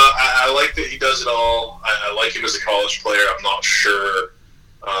 I like that he does it all. I like him as a college player. I'm not sure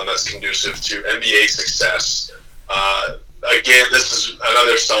that's conducive to NBA success. Again, this is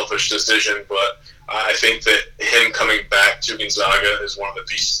another selfish decision, but I think that him coming back to Gonzaga is one of the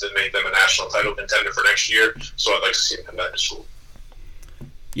pieces that made them a national title contender for next year, so I'd like to see him come back to school.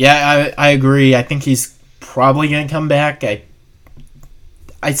 Yeah, I agree. I think he's probably going to come back.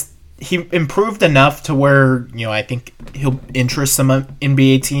 He improved enough to where, I think he'll interest some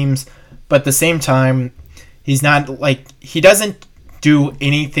NBA teams, but at the same time, he's not he doesn't do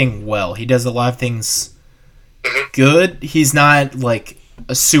anything well. He does a lot of things good. He's not like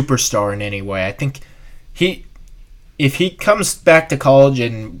a superstar in any way. I think if he comes back to college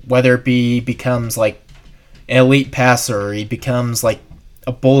and whether it becomes like an elite passer or he becomes like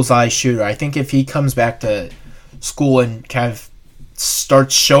a bullseye shooter, I think if he comes back to school and kind of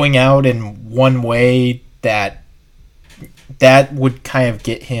starts showing out in one way, that would kind of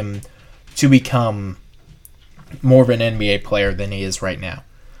get him to become more of an NBA player than he is right now.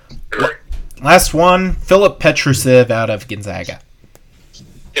 Last one, Filip Petrusev out of Gonzaga.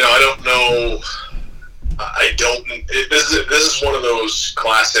 I don't know. This is one of those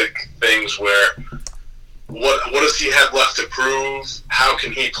classic things where what does he have left to prove? How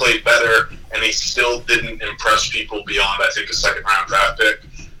can he play better? And he still didn't impress people beyond, I think, a second-round draft pick.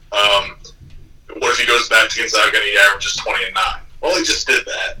 What if he goes back to Gonzaga and he averages 20 and 9? Well, he just did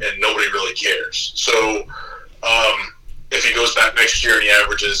that, and nobody really cares. So if he goes back next year and he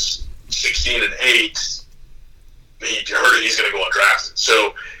averages 16 and 8, he heard it, he's going to go undrafted.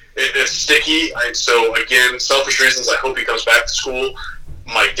 So it's sticky. So again, selfish reasons. I hope he comes back to school.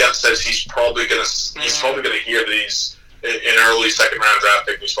 My gut says he's probably going to hear these in early second round draft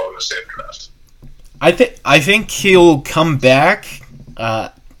pick. He's probably going to stay in the draft. I think he'll come back.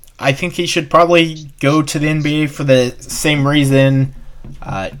 I think he should probably go to the NBA for the same reason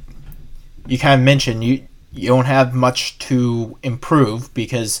you kind of mentioned. You don't have much to improve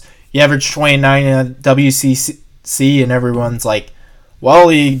because you average 29 in a WCC and everyone's like, well,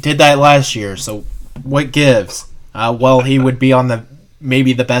 he did that last year, so what gives? Well, he would be on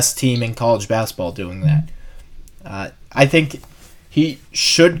maybe the best team in college basketball doing that. I think he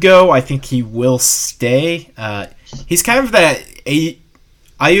should go. I think he will stay. He's kind of that Ayo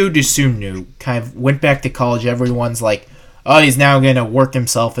Dosunmu, kind of went back to college. Everyone's like, oh, he's now going to work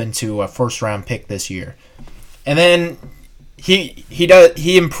himself into a first-round pick this year. And then he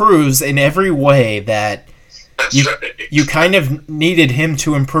improves in every way that you kind of needed him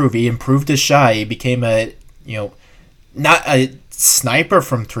to improve. He improved his shot. He became not a sniper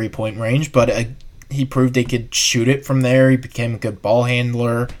from three-point range, but he proved he could shoot it from there. He became a good ball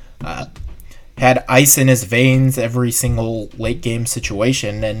handler. Had ice in his veins every single late-game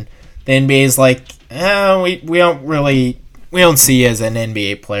situation. And the NBA is like, we don't see you as an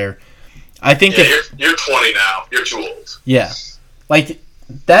NBA player. I think you're 20 now. You're too old. Yeah.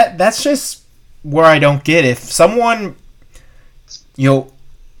 That's just where I don't get. If someone, you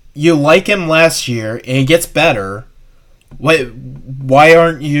like him last year and he gets better, why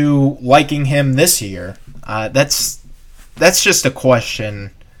aren't you liking him this year? That's just a question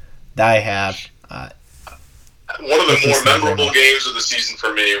that I have. One of the more memorable games of the season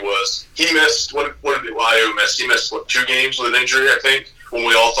for me was he missed, what did Ayo miss? He missed, 2 games with an injury, I think, when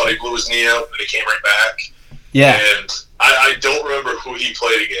we all thought he blew his knee out, and he came right back. Yeah. And I don't remember who he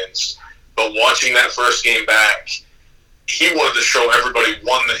played against, but watching that first game back, he wanted to show everybody,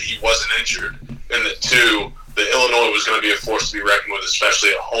 1, that he wasn't injured, and that 2, that Illinois was going to be a force to be reckoned with,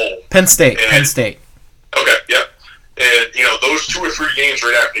 especially at home. Penn State. Okay, yep. And, those 2 or 3 games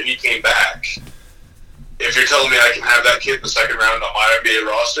right after he came back, if you're telling me I can have that kid in the second round on my NBA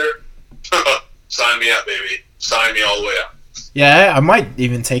roster, sign me up, baby. Sign me all the way up. Yeah, I might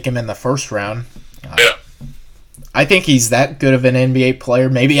even take him in the first round. Yeah. I think he's that good of an NBA player.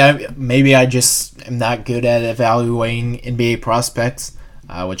 Maybe I just am not good at evaluating NBA prospects,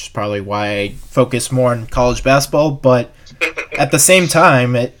 which is probably why I focus more on college basketball. But at the same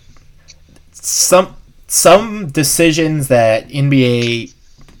time, some decisions that NBA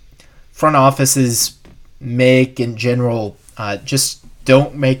front offices make in general just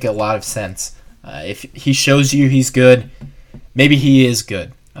don't make a lot of sense. If he shows you he's good, maybe he is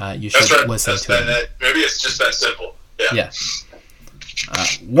good. You should listen to him. Maybe it's just that simple. Yeah.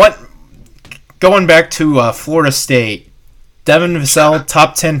 Going back to Florida State, Devin Vassell,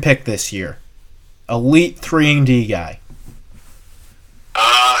 top 10 pick this year. Elite 3-and-D guy.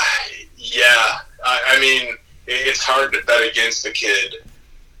 Yeah. I mean, it's hard to bet against the kid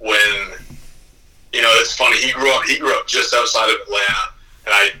when, it's funny. He grew up just outside of Atlanta,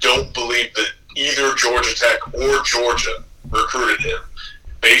 and I don't believe that either Georgia Tech or Georgia recruited him.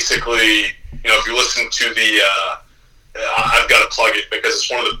 Basically, if you listen to the, I've got to plug it because it's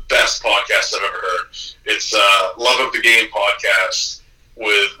one of the best podcasts I've ever heard. It's Love of the Game podcast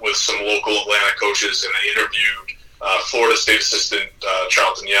with some local Atlanta coaches, and they interviewed Florida State assistant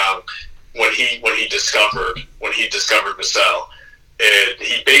Charlton Young when he discovered Vassell, and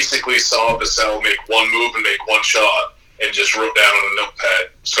he basically saw Vassell make one move and make one shot, and just wrote down on a notepad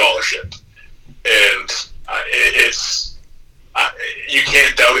scholarship, and you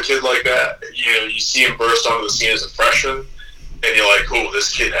can't doubt a kid like that. You see him burst onto the scene as a freshman, and you're like, "Oh,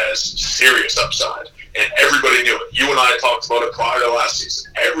 this kid has serious upside." And everybody knew it. You and I talked about it prior to last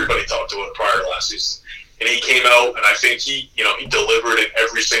season. Everybody talked about it prior to last season. And he came out, and I think he delivered in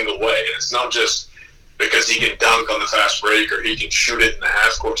every single way. And it's not just because he can dunk on the fast break or he can shoot it in the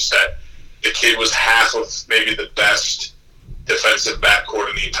half-court set. The kid was half of maybe the best defensive backcourt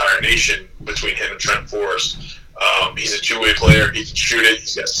in the entire nation between him and Trent Forrest. He's a two-way player. He can shoot it.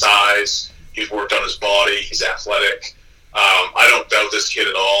 He's got size. He's worked on his body. He's athletic. I don't doubt this kid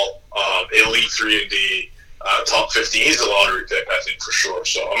at all. Elite 3-and-D, top 15. He's a lottery pick, I think, for sure.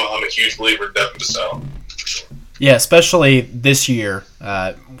 So I'm a huge believer in Devin Vassell, for sure. Yeah, especially this year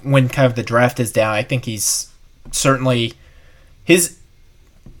when kind of the draft is down. I think he's certainly in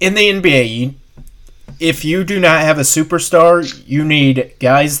the NBA. If you do not have a superstar, you need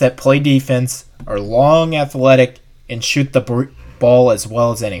guys that play defense, are long, athletic, and shoot the ball as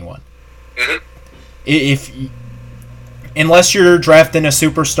well as anyone. Mm-hmm. Unless you're drafting a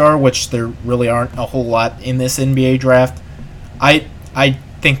superstar, which there really aren't a whole lot in this NBA draft, I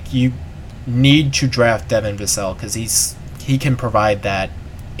think you need to draft Devin Vassell because he can provide that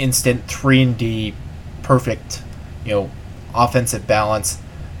instant 3-and-D perfect, offensive balance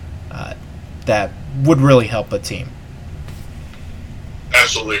that would really help a team.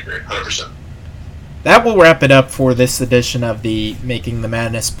 Absolutely agree, 100%. That will wrap it up for this edition of the Making the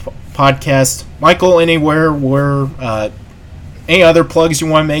Madness podcast. Michael, anywhere where any other plugs you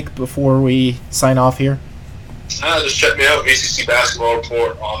want to make before we sign off here? Just check me out, ACC Basketball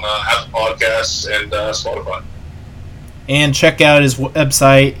Report on Apple Podcasts and Spotify. And check out his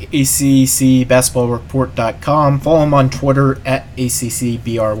website, accbasketballreport.com. Follow him on Twitter at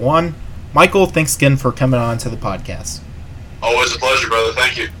ACCBR1. Michael, thanks again for coming on to the podcast. Always a pleasure, brother.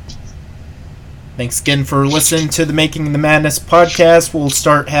 Thank you. Thanks again for listening to the Making the Madness podcast. We'll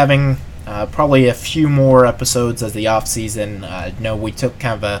start having probably a few more episodes as the off season. We took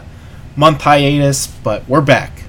kind of a month hiatus, but we're back.